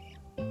going,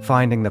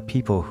 finding the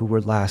people who were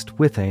last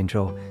with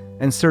Angel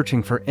and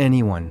searching for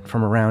anyone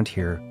from around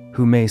here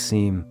who may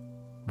seem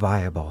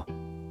viable.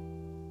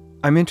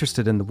 I'm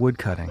interested in the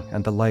woodcutting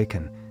and the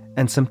lichen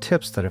and some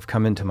tips that have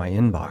come into my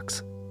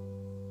inbox.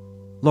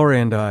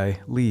 Laurie and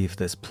I leave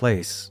this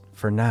place,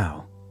 for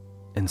now,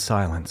 in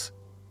silence.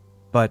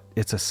 But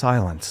it's a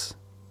silence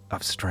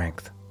of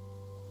strength.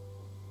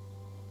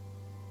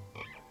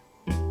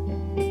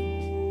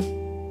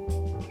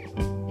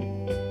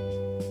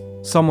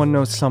 Someone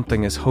Knows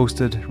Something is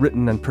hosted,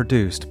 written, and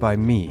produced by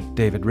me,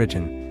 David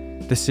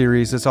Ridgen. The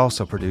series is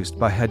also produced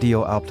by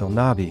Hadil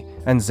Abdelnabi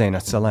and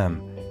Zaina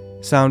Salem.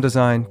 Sound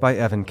design by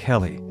Evan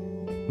Kelly.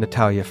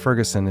 Natalia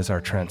Ferguson is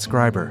our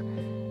transcriber.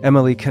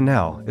 Emily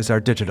Cannell is our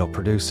digital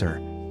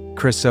producer.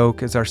 Chris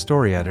Oak is our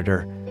story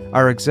editor.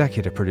 Our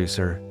executive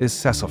producer is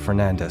Cecil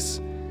Fernandez.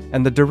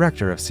 And the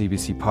director of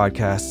CBC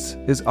Podcasts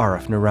is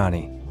Arif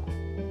Noorani.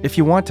 If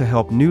you want to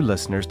help new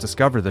listeners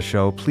discover the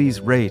show,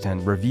 please rate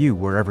and review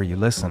wherever you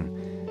listen.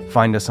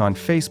 Find us on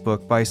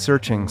Facebook by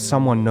searching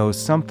Someone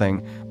Knows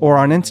Something or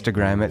on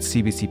Instagram at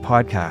CBC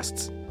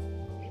Podcasts.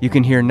 You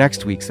can hear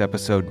next week's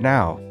episode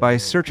now by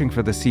searching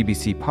for the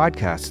CBC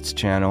Podcasts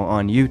channel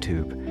on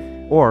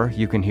YouTube, or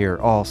you can hear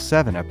all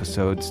 7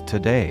 episodes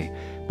today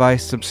by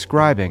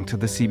subscribing to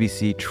the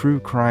CBC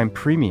True Crime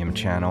Premium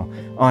channel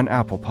on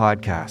Apple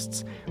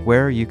Podcasts,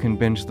 where you can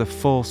binge the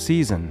full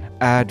season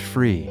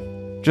ad-free.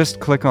 Just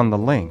click on the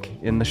link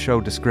in the show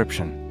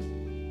description.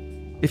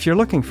 If you're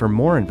looking for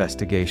more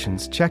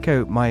investigations, check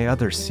out my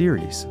other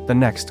series, The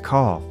Next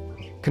Call.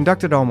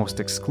 Conducted almost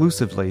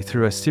exclusively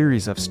through a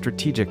series of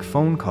strategic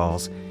phone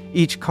calls,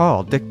 each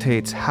call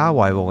dictates how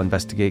I will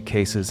investigate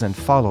cases and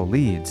follow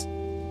leads.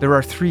 There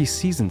are 3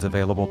 seasons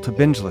available to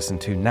binge listen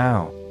to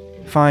now.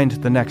 Find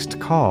The Next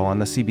Call on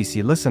the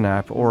CBC Listen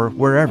app or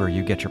wherever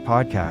you get your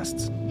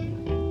podcasts.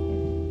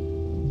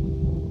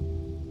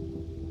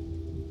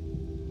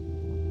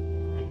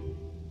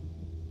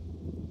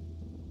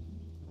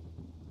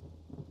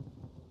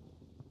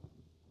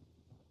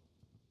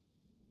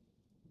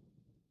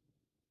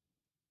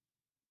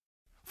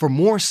 For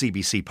more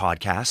CBC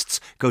podcasts,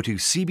 go to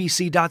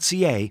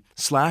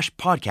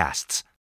cbc.ca/podcasts.